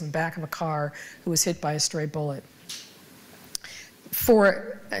boy who was in the back of a car who was hit by a stray bullet.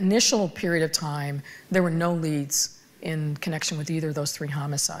 For an initial period of time, there were no leads in connection with either of those 3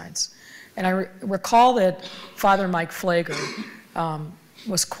 homicides. And I recall that Father Mike Flager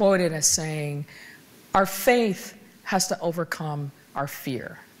was quoted as saying, "Our faith has to overcome our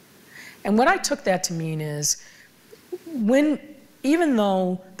fear." And what I took that to mean is, even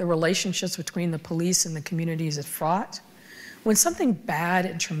though the relationships between the police and the communities is fraught, when something bad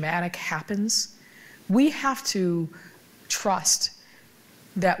and traumatic happens, we have to trust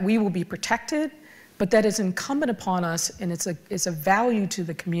that we will be protected, but that it's incumbent upon us, and it's a value to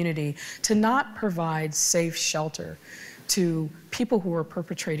the community, to not provide safe shelter to people who are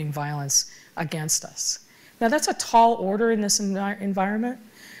perpetrating violence against us. Now, that's a tall order in this environment.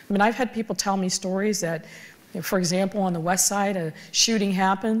 I mean, I've had people tell me stories that, for example, on the West Side, a shooting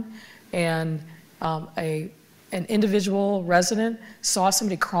happened, and an individual resident saw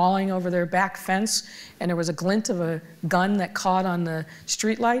somebody crawling over their back fence, and there was a glint of a gun that caught on the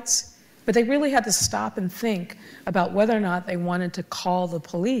streetlights. But they really had to stop and think about whether or not they wanted to call the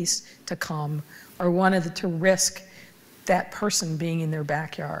police to come or wanted to risk that person being in their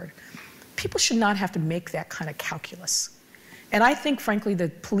backyard. People should not have to make that kind of calculus. And I think, frankly, the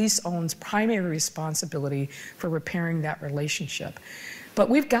police owns primary responsibility for repairing that relationship. But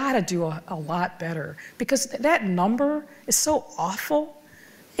we've got to do a lot better, because that number is so awful.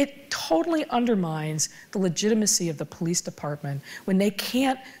 It totally undermines the legitimacy of the police department when they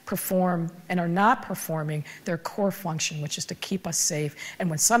can't perform and are not performing their core function, which is to keep us safe. And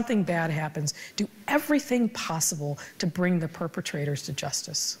when something bad happens, do everything possible to bring the perpetrators to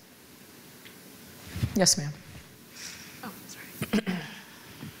justice. Yes, ma'am. Oh, sorry.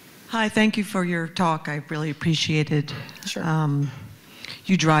 Hi, thank you for your talk. I really appreciated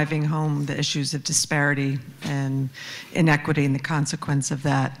you driving home the issues of disparity and inequity and the consequence of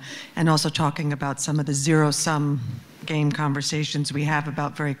that, and also talking about some of the zero-sum game conversations we have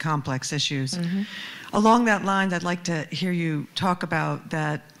about very complex issues. Mm-hmm. Along that line, I'd like to hear you talk about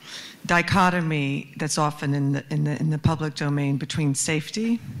that dichotomy that's often in the public domain between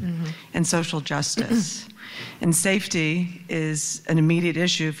safety and social justice. And safety is an immediate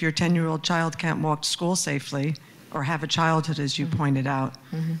issue. If your 10-year-old child can't walk to school safely or have a childhood, as you pointed out,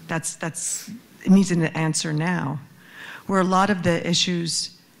 it needs an answer now. Where a lot of the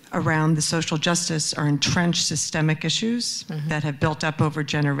issues around the social justice are entrenched systemic issues that have built up over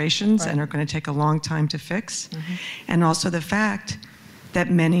generations and are going to take a long time to fix. And also the fact that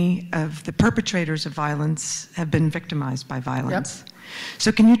many of the perpetrators of violence have been victimized by violence.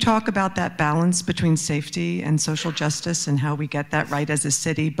 So can you talk about that balance between safety and social justice and how we get that right as a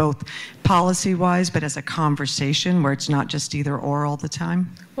city, both policy-wise, but as a conversation where it's not just either or all the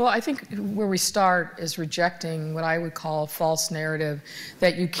time? Well, I think where we start is rejecting what I would call a false narrative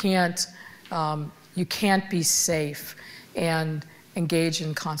that you can't be safe and engage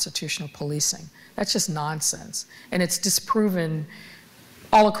in constitutional policing. That's just nonsense. And it's disproven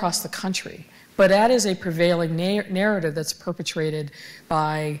all across the country. But that is a prevailing narrative that's perpetrated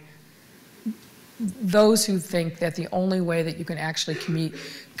by those who think that the only way that you can actually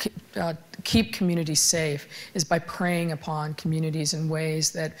keep communities safe is by preying upon communities in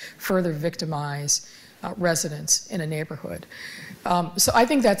ways that further victimize residents in a neighborhood. So I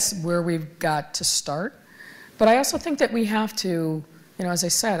think that's where we've got to start. But I also think that we have to, as I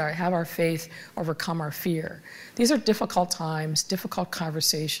said, have our faith overcome our fear. These are difficult times, difficult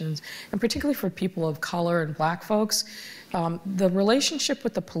conversations, and particularly for people of color and black folks. The relationship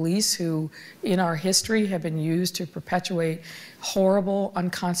with the police, who in our history have been used to perpetuate horrible,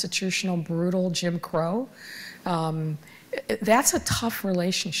 unconstitutional, brutal Jim Crow, that's a tough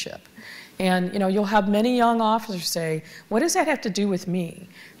relationship. And you'll have many young officers say, what does that have to do with me,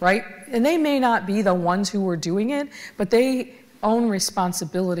 right? And they may not be the ones who were doing it, but they own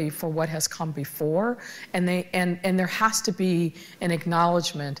responsibility for what has come before, and there has to be an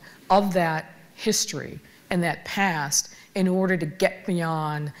acknowledgement of that history and that past in order to get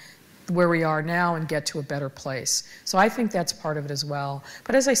beyond where we are now and get to a better place. So I think that's part of it as well.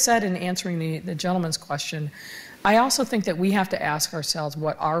 But as I said in answering the gentleman's question, I also think that we have to ask ourselves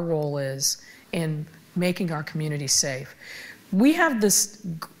what our role is in making our community safe. We have this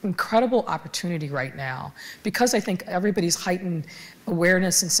incredible opportunity right now, because I think everybody's heightened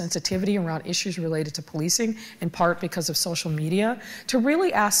awareness and sensitivity around issues related to policing, in part because of social media, to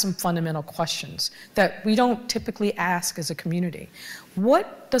really ask some fundamental questions that we don't typically ask as a community.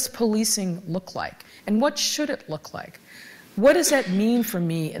 What does policing look like? And what should it look like? What does that mean for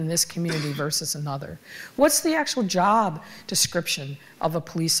me in this community versus another? What's the actual job description of a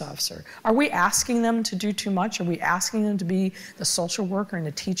police officer? Are we asking them to do too much? Are we asking them to be the social worker and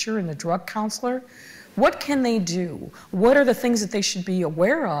the teacher and the drug counselor? What can they do? What are the things that they should be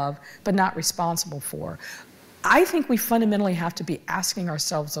aware of but not responsible for? I think we fundamentally have to be asking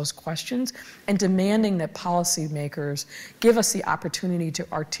ourselves those questions and demanding that policymakers give us the opportunity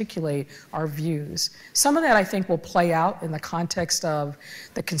to articulate our views. Some of that, I think, will play out in the context of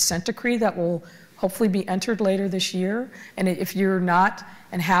the consent decree that will hopefully be entered later this year. And if you're not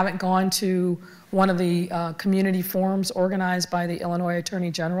and haven't gone to one of the community forums organized by the Illinois Attorney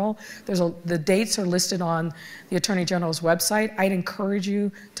General, the dates are listed on the Attorney General's website. I'd encourage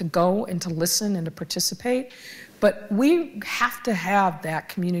you to go and to listen and to participate. But we have to have that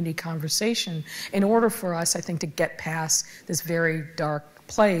community conversation in order for us, I think, to get past this very dark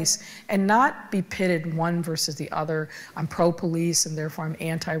place and not be pitted one versus the other. I'm pro-police and therefore I'm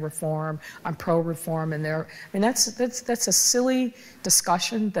anti-reform. I'm pro-reform and there. I mean, that's a silly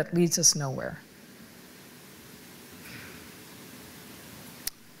discussion that leads us nowhere.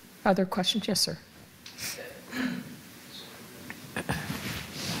 Other questions? Yes, sir.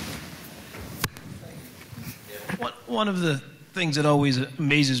 One of the things that always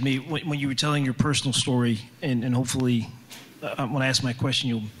amazes me when you were telling your personal story, and hopefully when I ask my question,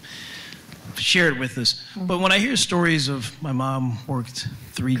 you'll share it with us. But when I hear stories of my mom worked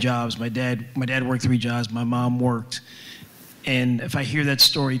 3 jobs, my dad worked 3 jobs, my mom worked, and if I hear that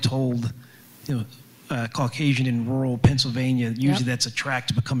story told, Caucasian in rural Pennsylvania, usually that's a track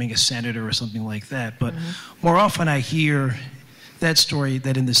to becoming a senator or something like that. But more often I hear that story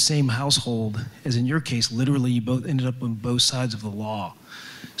that in the same household, as in your case, literally you both ended up on both sides of the law.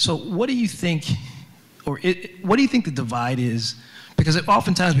 So what do you think, what do you think the divide is? Because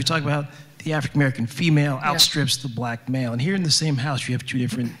oftentimes we talk about the African-American female outstrips the black male. And here in the same house, you have 2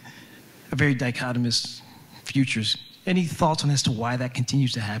 different, very dichotomous futures. Any thoughts on as to why that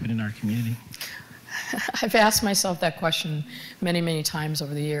continues to happen in our community? I've asked myself that question many, many times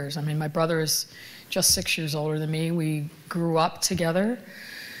over the years. I mean, my brother is just 6 years older than me. We grew up together.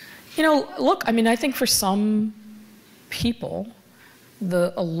 Look, I mean, I think for some people,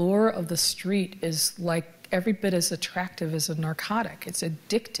 the allure of the street is like every bit as attractive as a narcotic. It's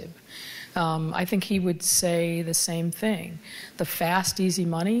addictive. I think he would say the same thing. The fast, easy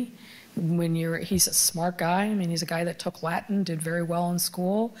money, he's a smart guy. I mean, he's a guy that took Latin, did very well in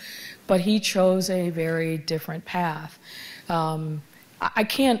school, but he chose a very different path. I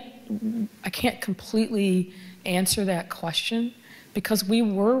can't completely answer that question because we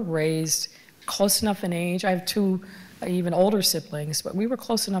were raised close enough in age. I have 2 even older siblings, but we were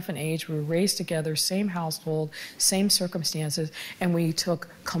close enough in age. We were raised together, same household, same circumstances, and we took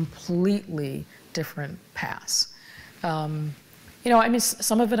completely different paths. I mean,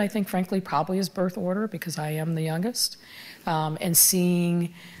 some of it, I think, frankly, probably is birth order because I am the youngest. And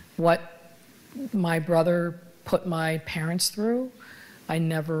seeing what my brother put my parents through, I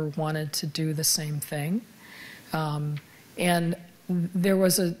never wanted to do the same thing. And there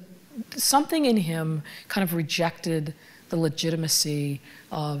was something in him kind of rejected the legitimacy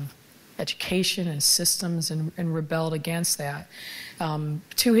of education and systems and rebelled against that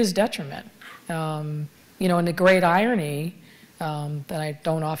to his detriment. And the great irony that I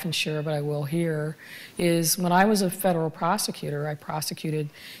don't often share, but I will here, is when I was a federal prosecutor, I prosecuted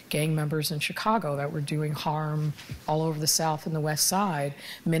gang members in Chicago that were doing harm all over the South and the West Side.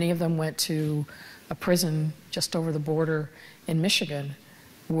 Many of them went to a prison just over the border in Michigan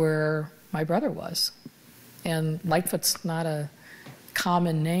where my brother was. And Lightfoot's not a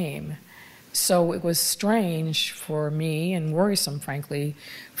common name. So it was strange for me, and worrisome, frankly,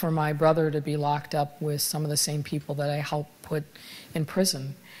 for my brother to be locked up with some of the same people that I helped put in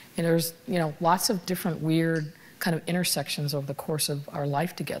prison. And there's, lots of different weird kind of intersections over the course of our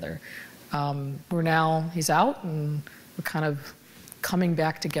life together. He's out, and we're kind of coming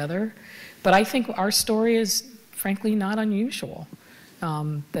back together. But I think our story is, frankly, not unusual.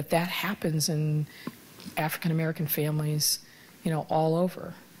 That happens in African-American families, all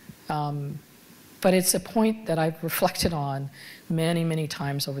over. But it's a point that I've reflected on many, many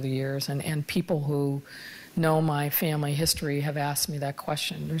times over the years, and people who know my family history have asked me that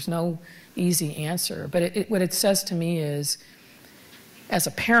question. There's no easy answer, but what it says to me is, as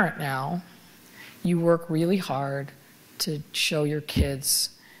a parent now, you work really hard to show your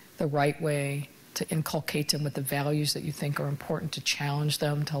kids the right way, to inculcate them with the values that you think are important, to challenge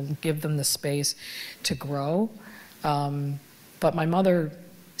them, to give them the space to grow. But my mother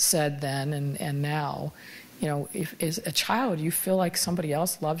said then and now, if as a child you feel like somebody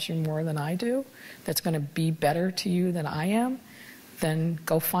else loves you more than I do, that's going to be better to you than I am, then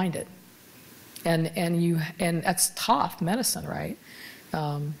go find it. And that's tough medicine, right?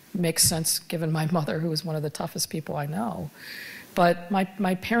 Makes sense given my mother, who was one of the toughest people I know. But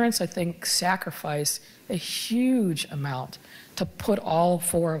my parents, I think, sacrificed a huge amount to put all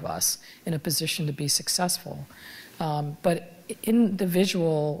 4 of us in a position to be successful. But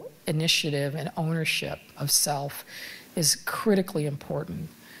individual initiative and ownership of self is critically important.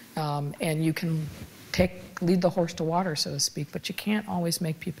 And you can lead the horse to water, so to speak, but you can't always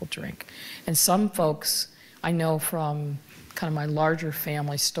make people drink. And some folks I know from kind of my larger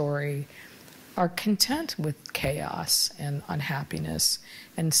family story are content with chaos and unhappiness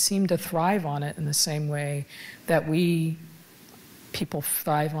and seem to thrive on it in the same way that people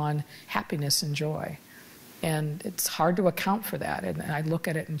thrive on happiness and joy. And it's hard to account for that. And I look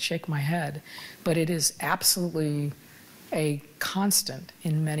at it and shake my head. But it is absolutely a constant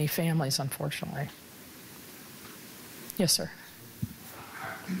in many families, unfortunately. Yes, sir.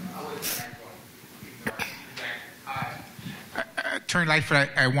 Attorney Lightfoot,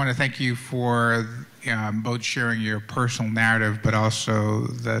 I want to thank you for both sharing your personal narrative, but also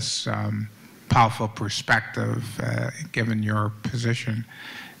this powerful perspective, given your position.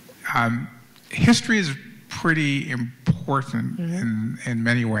 History is pretty important in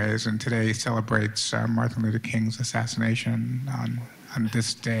many ways, and today celebrates Martin Luther King's assassination on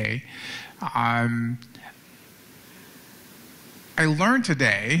this day. I learned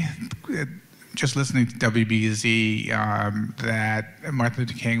today, just listening to WBZ, that Martin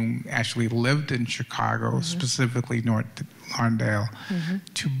Luther King actually lived in Chicago, specifically North Lawndale,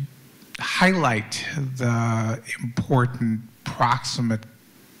 to highlight the important proximate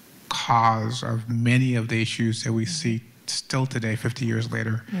cause of many of the issues that we see still today, 50 years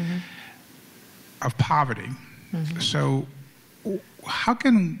later, of poverty. So how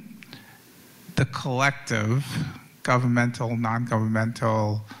can the collective, governmental,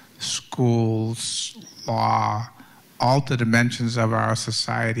 non-governmental, schools, law, all the dimensions of our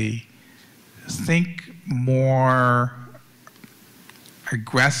society think more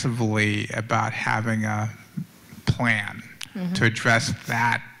aggressively about having a plan to address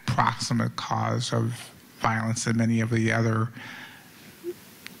that proximate cause of violence and many of the other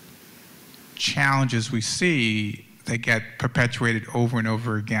challenges we see that get perpetuated over and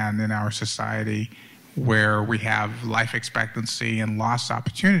over again in our society, where we have life expectancy and lost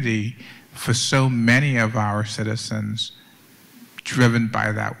opportunity for so many of our citizens driven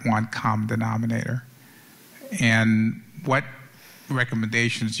by that one common denominator? And what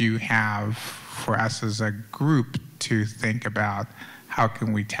recommendations you have for us as a group to think about how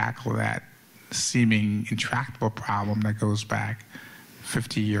can we tackle that seeming intractable problem that goes back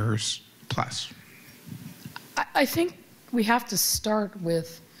 50 years plus? I think we have to start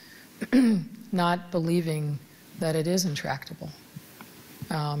with not believing that it is intractable.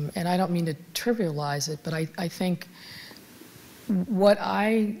 And I don't mean to trivialize it, but I think what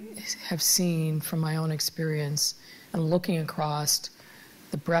I have seen from my own experience and looking across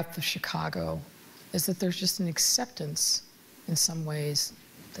the breadth of Chicago is that there's just an acceptance in some ways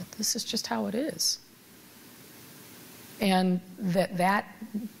that this is just how it is. And that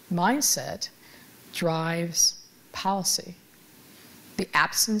mindset drives policy. The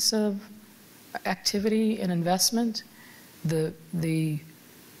absence of activity and investment, the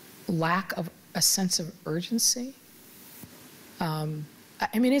lack of a sense of urgency.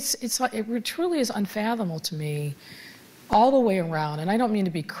 I mean, it truly is unfathomable to me all the way around. And I don't mean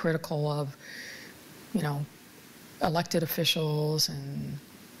to be critical of, elected officials and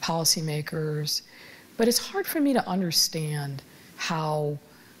policymakers, but it's hard for me to understand how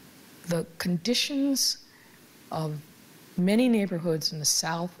the conditions of many neighborhoods in the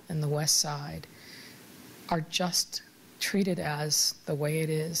South and the West Side are just treated as the way it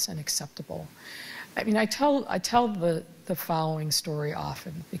is and acceptable. I mean, I tell the following story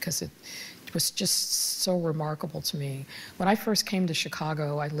often because it was just so remarkable to me. When I first came to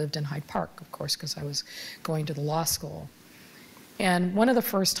Chicago, I lived in Hyde Park, of course, because I was going to the law school. And one of the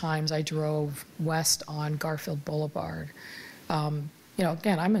first times I drove west on Garfield Boulevard,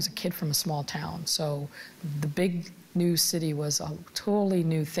 again, I'm as a kid from a small town, so the big new city was a totally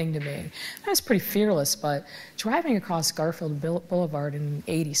new thing to me. I was pretty fearless, but driving across Garfield Boulevard in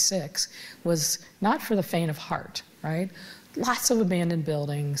 '86 was not for the faint of heart, right? Lots of abandoned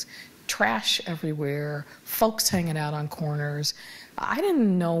buildings, trash everywhere, folks hanging out on corners. I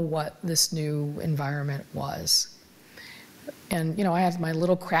didn't know what this new environment was. And, I had my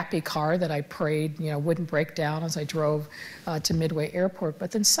little crappy car that I prayed, wouldn't break down as I drove to Midway Airport.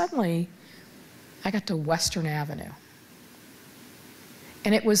 But then suddenly, I got to Western Avenue.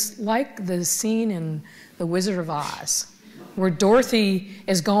 And it was like the scene in The Wizard of Oz, where Dorothy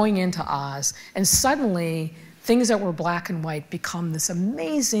is going into Oz, and suddenly things that were black and white become this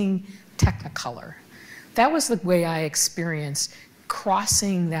amazing technicolor. That was the way I experienced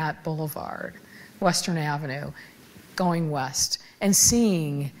crossing that boulevard, Western Avenue, going west, and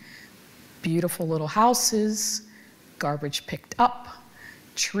seeing beautiful little houses, garbage picked up,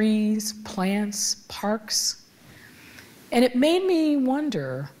 trees, plants, parks. And it made me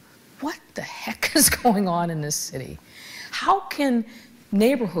wonder, what the heck is going on in this city? How can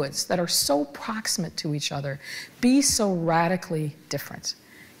neighborhoods that are so proximate to each other be so radically different?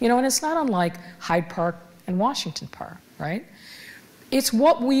 And it's not unlike Hyde Park and Washington Park, right? It's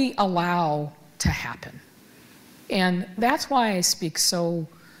what we allow to happen. And that's why I speak so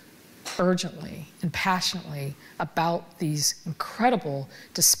urgently and passionately about these incredible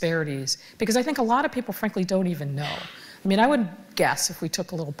disparities, because I think a lot of people, frankly, don't even know. I mean, I would guess, if we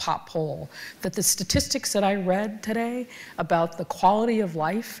took a little pop poll, that the statistics that I read today about the quality of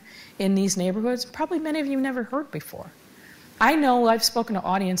life in these neighborhoods, probably many of you never heard before. I know I've spoken to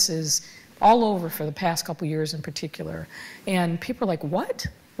audiences all over for the past couple years in particular, and people are like, what?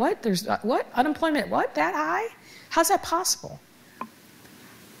 What? There's what? Unemployment, what? That high? How's that possible?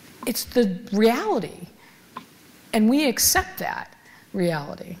 It's the reality, and we accept that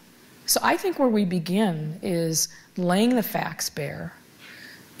reality. So I think where we begin is laying the facts bare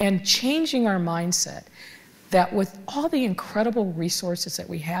and changing our mindset that with all the incredible resources that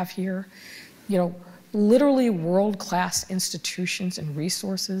we have here, you know, literally world-class institutions and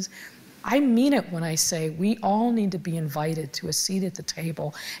resources, I mean it when I say we all need to be invited to a seat at the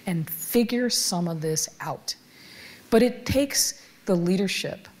table and figure some of this out. But it takes the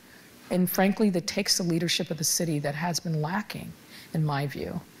leadership, and frankly, that takes the leadership of the city that has been lacking, in my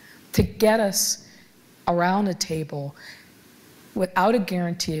view, to get us around a table without a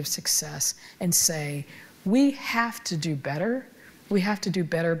guarantee of success and say, we have to do better. We have to do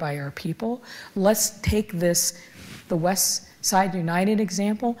better by our people. Let's take this, the West Side United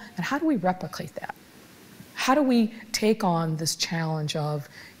example, and how do we replicate that? How do we take on this challenge of,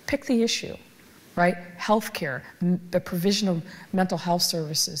 pick the issue, right? Healthcare, the provision of mental health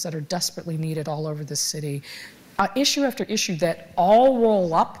services that are desperately needed all over the city, issue after issue that all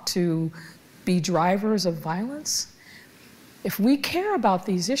roll up to be drivers of violence. If we care about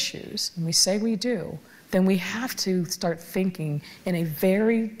these issues, and we say we do, then we have to start thinking in a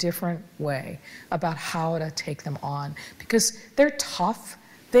very different way about how to take them on. Because they're tough.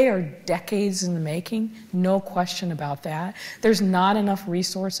 They are decades in the making, no question about that. There's not enough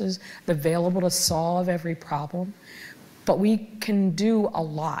resources available to solve every problem. But we can do a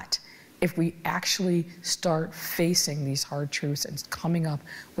lot if we actually start facing these hard truths and coming up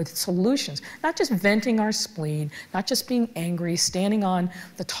with solutions. Not just venting our spleen, not just being angry, standing on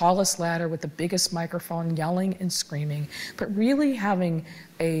the tallest ladder with the biggest microphone, yelling and screaming, but really having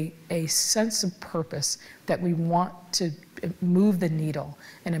a sense of purpose that we want to move the needle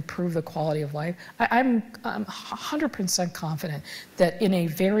and improve the quality of life. I'm 100% confident that in a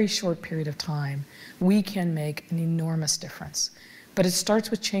very short period of time, we can make an enormous difference. But it starts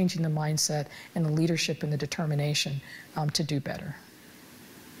with changing the mindset and the leadership and the determination to do better.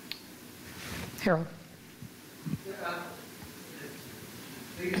 Harold. The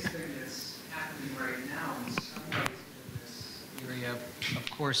biggest thing that's happening right now in some ways in this area,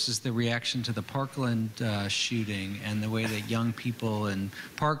 of course, is the reaction to the Parkland shooting and the way that young people in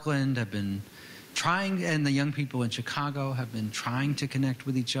Parkland have been trying, and the young people in Chicago have been trying to connect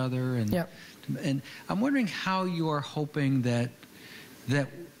with each other. And I'm wondering how you are hoping that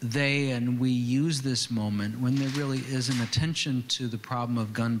they and we use this moment when there really is an attention to the problem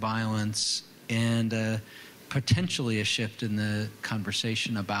of gun violence and potentially a shift in the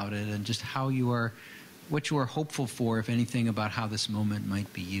conversation about it, and just how you are, what you are hopeful for, if anything, about how this moment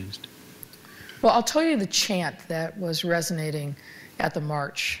might be used. Well, I'll tell you the chant that was resonating at the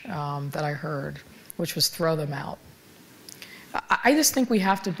march that I heard, which was "throw them out." I just think we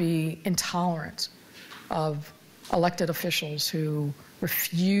have to be intolerant of elected officials who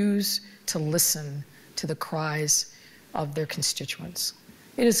refuse to listen to the cries of their constituents.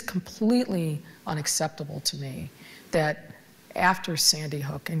 It is completely unacceptable to me that after Sandy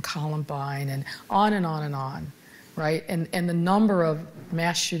Hook and Columbine and on and on and on, right, and the number of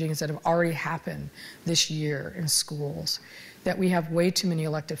mass shootings that have already happened this year in schools, that we have way too many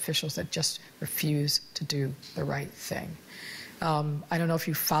elected officials that just refuse to do the right thing. I don't know if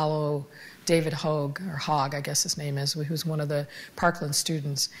you follow David Hogg, or Hogg, I guess his name is, who's one of the Parkland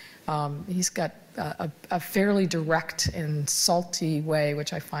students. He's got a fairly direct and salty way,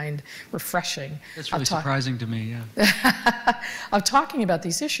 which I find refreshing. That's really surprising to me, yeah. Of talking about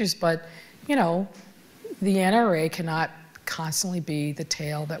these issues, but, you know, the NRA cannot constantly be the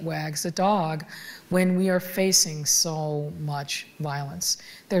tail that wags the dog when we are facing so much violence.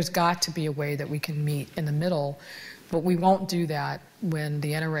 There's got to be a way that we can meet in the middle, but we won't do that when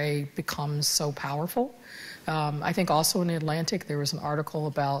the NRA becomes so powerful. I think also in the Atlantic there was an article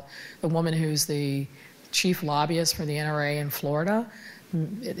about the woman who's the chief lobbyist for the NRA in Florida. I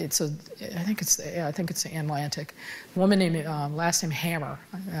think it's the Atlantic. A woman named last name Hammer,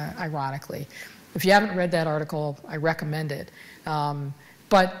 ironically. If you haven't read that article, I recommend it. And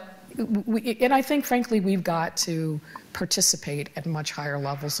I think, frankly, we've got to participate at much higher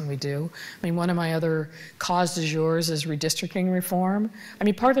levels than we do. I mean, one of my other cause du jour is redistricting reform. I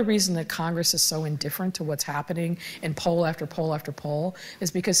mean, part of the reason that Congress is so indifferent to what's happening in poll after poll after poll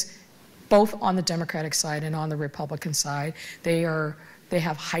is because both on the Democratic side and on the Republican side. They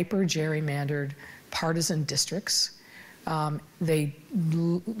have hyper gerrymandered partisan districts. They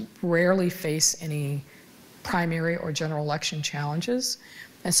rarely face any primary or general election challenges,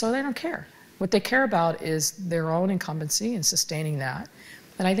 and so they don't care. What they care about is their own incumbency and sustaining that.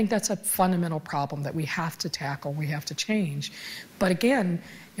 And I think that's a fundamental problem that we have to tackle, we have to change. But again,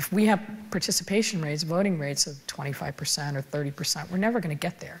 if we have participation rates, voting rates of 25% or 30%, we're never going to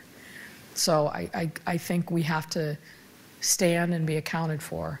get there. So I think we have to stand and be accounted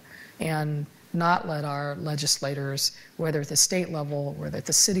for and not let our legislators, whether at the state level, whether at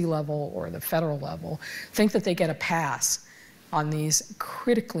the city level or the federal level, think that they get a pass on these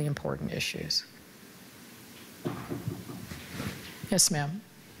critically important issues. Yes, ma'am.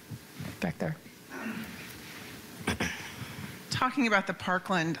 Back there. Talking about the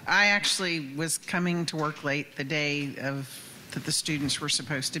Parkland, I actually was coming to work late the day that the students were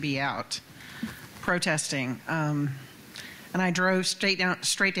supposed to be out protesting. And I drove straight down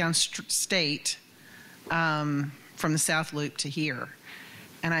state from the South Loop to here.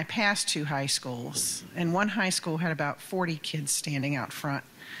 And I passed 2 high schools. And one high school had about 40 kids standing out front.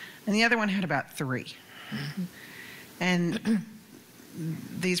 And the other one had about 3. Mm-hmm. And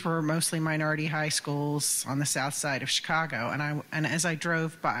these were mostly minority high schools on the south side of Chicago. And as I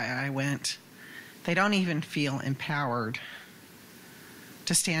drove by, I went, they don't even feel empowered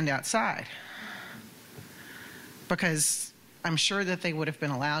to stand outside. Because I'm sure that they would have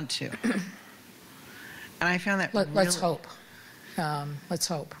been allowed to. And I found that Let's hope. Let's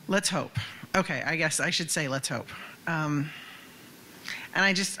hope. Let's hope. Okay, I guess I should say let's hope. And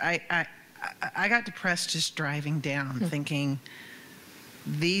I got depressed just driving down, thinking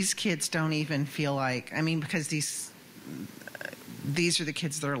these kids don't even feel like, I mean, because these are the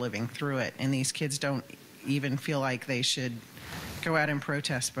kids that are living through it, and these kids don't even feel like they should go out and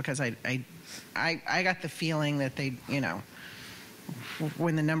protest, because I got the feeling that they, you know,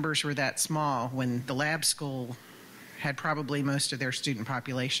 when the numbers were that small, when the lab school had probably most of their student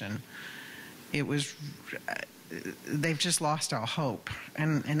population, it was, they've just lost all hope.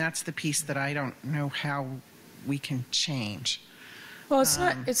 And that's the piece that I don't know how we can change. Well,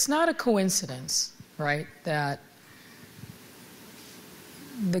 it's not a coincidence, right, that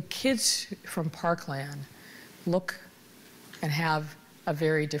the kids from Parkland look and have a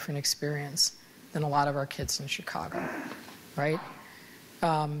very different experience than a lot of our kids in Chicago, right?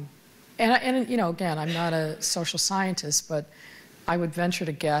 And you know, again, I'm not a social scientist, but I would venture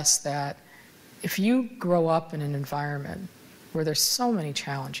to guess that if you grow up in an environment where there's so many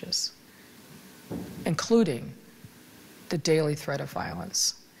challenges, including the daily threat of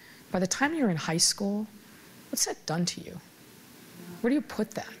violence, by the time you're in high school, what's that done to you? Where do you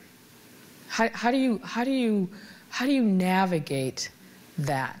put that? How do you navigate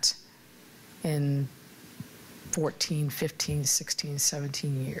that in 14, 15, 16,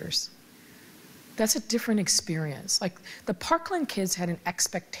 17 years? That's a different experience. Like, the Parkland kids had an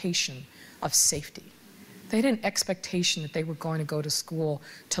expectation of safety. They had an expectation that they were going to go to school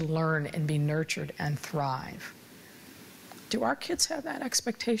to learn and be nurtured and thrive. Do our kids have that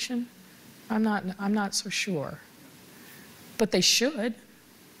expectation? I'm not so sure. But they should,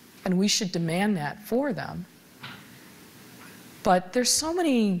 and we should demand that for them. But there's so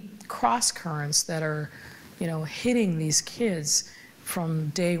many cross currents that are, you know, hitting these kids from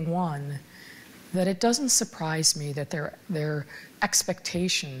day one that it doesn't surprise me that their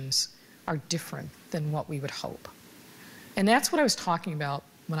expectations are different than what we would hope. And that's what I was talking about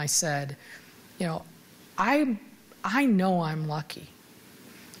when I said, you know, I know I'm lucky.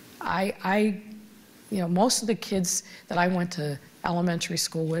 You know, most of the kids that I went to elementary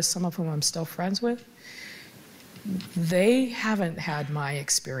school with, some of whom I'm still friends with, they haven't had my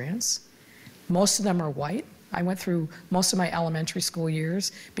experience. Most of them are white. I went through most of my elementary school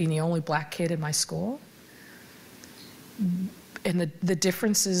years being the only black kid in my school. And the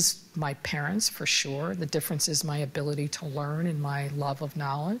difference is my parents, for sure. The difference is my ability to learn and my love of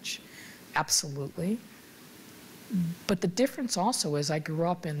knowledge, absolutely. But the difference also is I grew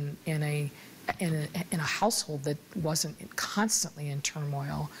up in a household that wasn't constantly in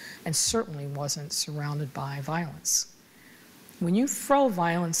turmoil and certainly wasn't surrounded by violence. When you throw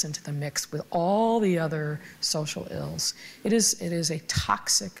violence into the mix with all the other social ills, it is a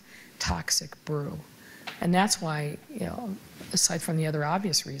toxic brew. And that's why, you know, aside from the other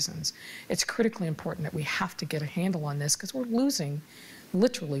obvious reasons, it's critically important that we have to get a handle on this, because we're losing,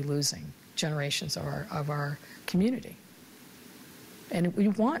 literally losing, generations of our community. And we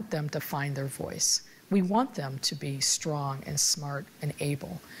want them to find their voice. We want them to be strong and smart and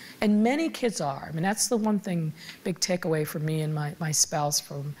able. And many kids are. I mean, that's the one thing, big takeaway for me and my spouse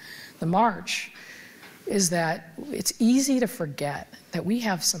from the march, is that it's easy to forget that we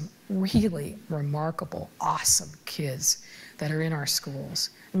have some really remarkable, awesome kids that are in our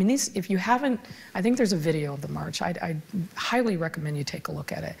schools. I mean, if you haven't, I think there's a video of the march. I highly recommend you take a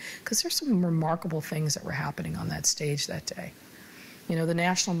look at it, because there's some remarkable things that were happening on that stage that day. You know, the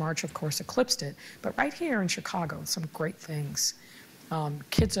National March, of course, eclipsed it, but right here in Chicago, some great things.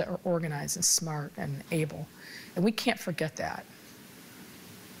 Kids that are organized and smart and able, and we can't forget that.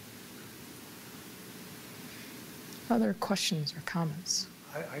 Other questions or comments?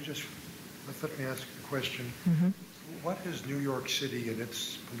 Let me ask a question. Mm-hmm. What has New York City and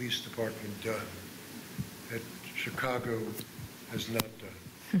its police department done that Chicago has not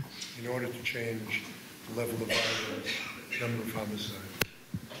done in order to change the level of violence, number of homicides?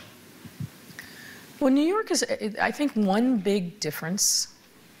 Well, New York is, I think one big difference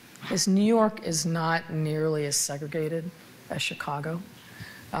is New York is not nearly as segregated as Chicago.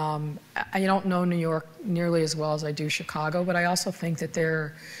 I don't know New York nearly as well as I do Chicago, but I also think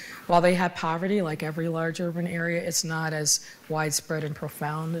that while they have poverty like every large urban area, it's not as widespread and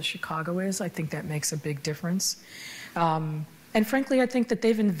profound as Chicago is. I think that makes a big difference. And frankly, I think that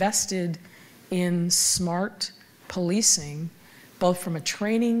they've invested in smart policing, both from a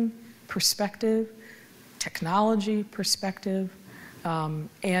training perspective, technology perspective,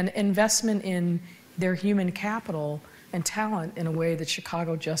 and investment in their human capital and talent in a way that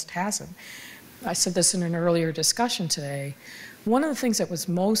Chicago just hasn't. I said this in an earlier discussion today. One of the things that was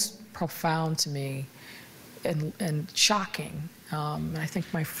most profound to me and shocking, and I think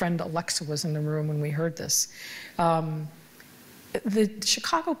my friend Alexa was in the room when we heard this, the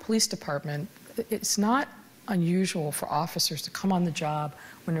Chicago Police Department, it's not unusual for officers to come on the job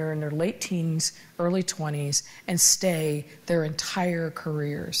when they're in their late teens, early 20s, and stay their entire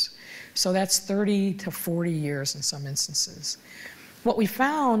careers. So that's 30 to 40 years in some instances. What we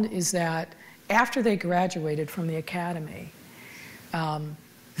found is that after they graduated from the academy,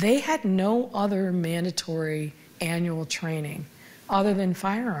 they had no other mandatory annual training other than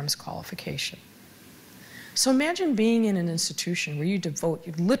firearms qualification. So imagine being in an institution where you devote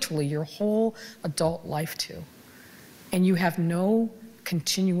literally your whole adult life to, and you have no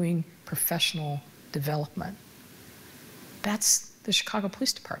continuing professional development. That's the Chicago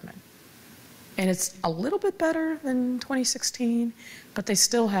Police Department. And it's a little bit better than 2016, but they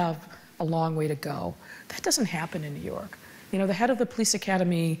still have a long way to go. That doesn't happen in New York. You know, the head of the police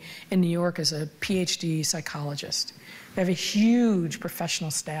academy in New York is a PhD psychologist. They have a huge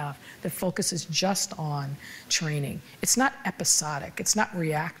professional staff that focuses just on training. It's not episodic, it's not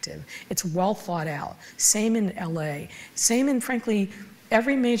reactive, it's well thought out. Same in LA, same in, frankly,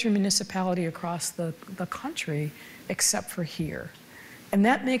 every major municipality across the country except for here. And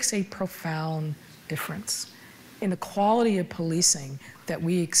that makes a profound difference in the quality of policing that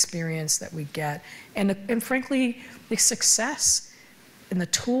we experience, that we get, and frankly, the success and the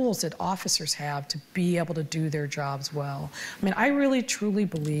tools that officers have to be able to do their jobs well. I mean, I really truly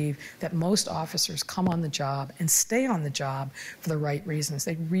believe that most officers come on the job and stay on the job for the right reasons.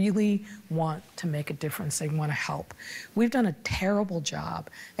 They really want to make a difference. They want to help. We've done a terrible job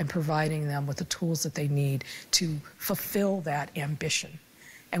in providing them with the tools that they need to fulfill that ambition.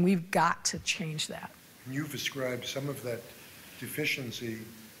 And we've got to change that. You've ascribed some of that deficiency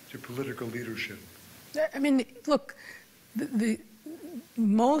to political leadership. I mean, look,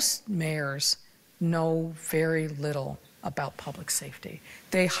 most mayors know very little about public safety.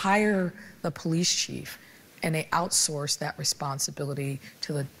 They hire the police chief and they outsource that responsibility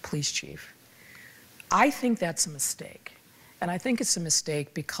to the police chief. I think that's a mistake. And I think it's a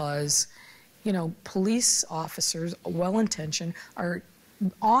mistake because, you know, police officers, well-intentioned, are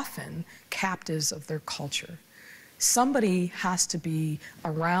often captives of their culture. Somebody has to be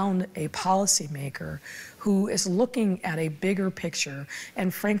around a policymaker who is looking at a bigger picture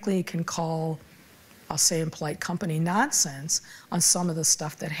and frankly can call, I'll say in polite company, nonsense on some of the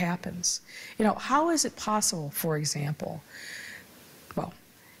stuff that happens. You know, how is it possible, for example, well,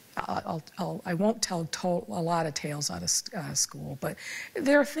 I won't tell a lot of tales out of school, but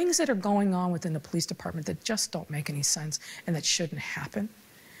there are things that are going on within the police department that just don't make any sense and that shouldn't happen.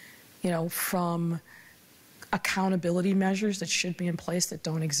 You know, from accountability measures that should be in place that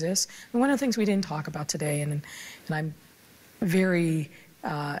don't exist. And one of the things we didn't talk about today, and I'm very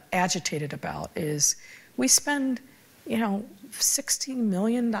agitated about, is we spend, you know, $16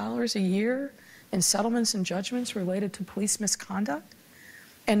 million a year in settlements and judgments related to police misconduct.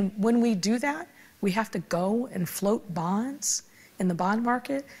 And when we do that, we have to go and float bonds in the bond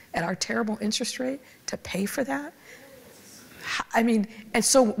market at our terrible interest rate to pay for that? I mean, and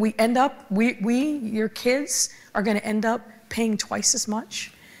so we end up, your kids are going to end up paying twice as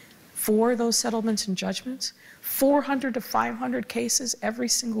much for those settlements and judgments. 400 to 500 cases every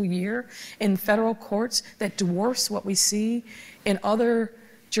single year in federal courts that dwarfs what we see in other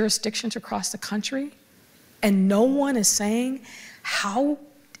jurisdictions across the country. And no one is saying, how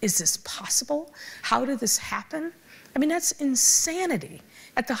is this possible? How did this happen? I mean, that's insanity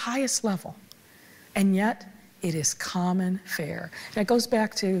at the highest level. And yet, it is common fare. And it goes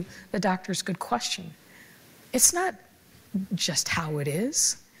back to the doctor's good question. It's not just how it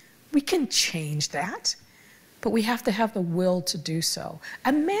is. We can change that, but we have to have the will to do so.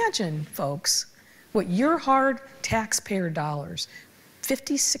 Imagine, folks, what your hard taxpayer dollars,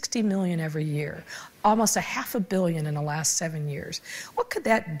 50, 60 million every year, almost $500 million in the last 7 years. What could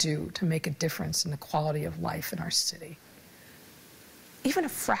that do to make a difference in the quality of life in our city? Even a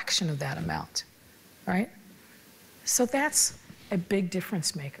fraction of that amount, right? So that's a big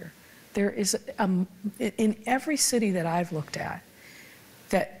difference maker. There is, in every city that I've looked at,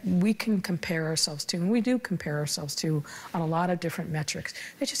 that we can compare ourselves to, and we do compare ourselves to on a lot of different metrics,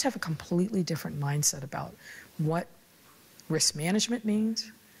 they just have a completely different mindset about what risk management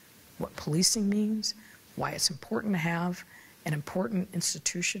means, what policing means, why it's important to have an important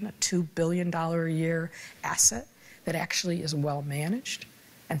institution, a $2 billion a year asset that actually is well managed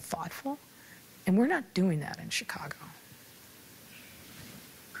and thoughtful. And we're not doing that in Chicago.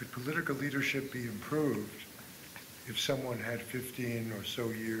 Could political leadership be improved if someone had 15 or so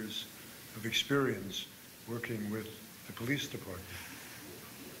years of experience working with the police department?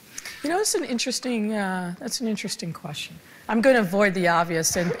 You know, that's an interesting question. I'm going to avoid the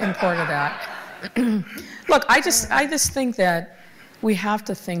obvious import of that. Look, I just think that we have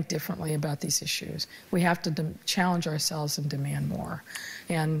to think differently about these issues. We have to challenge ourselves and demand more.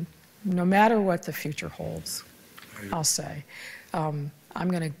 And no matter what the future holds, I'll say, I'm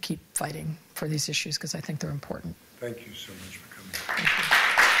going to keep fighting for these issues because I think they're important. Thank you so much for coming. Thank you.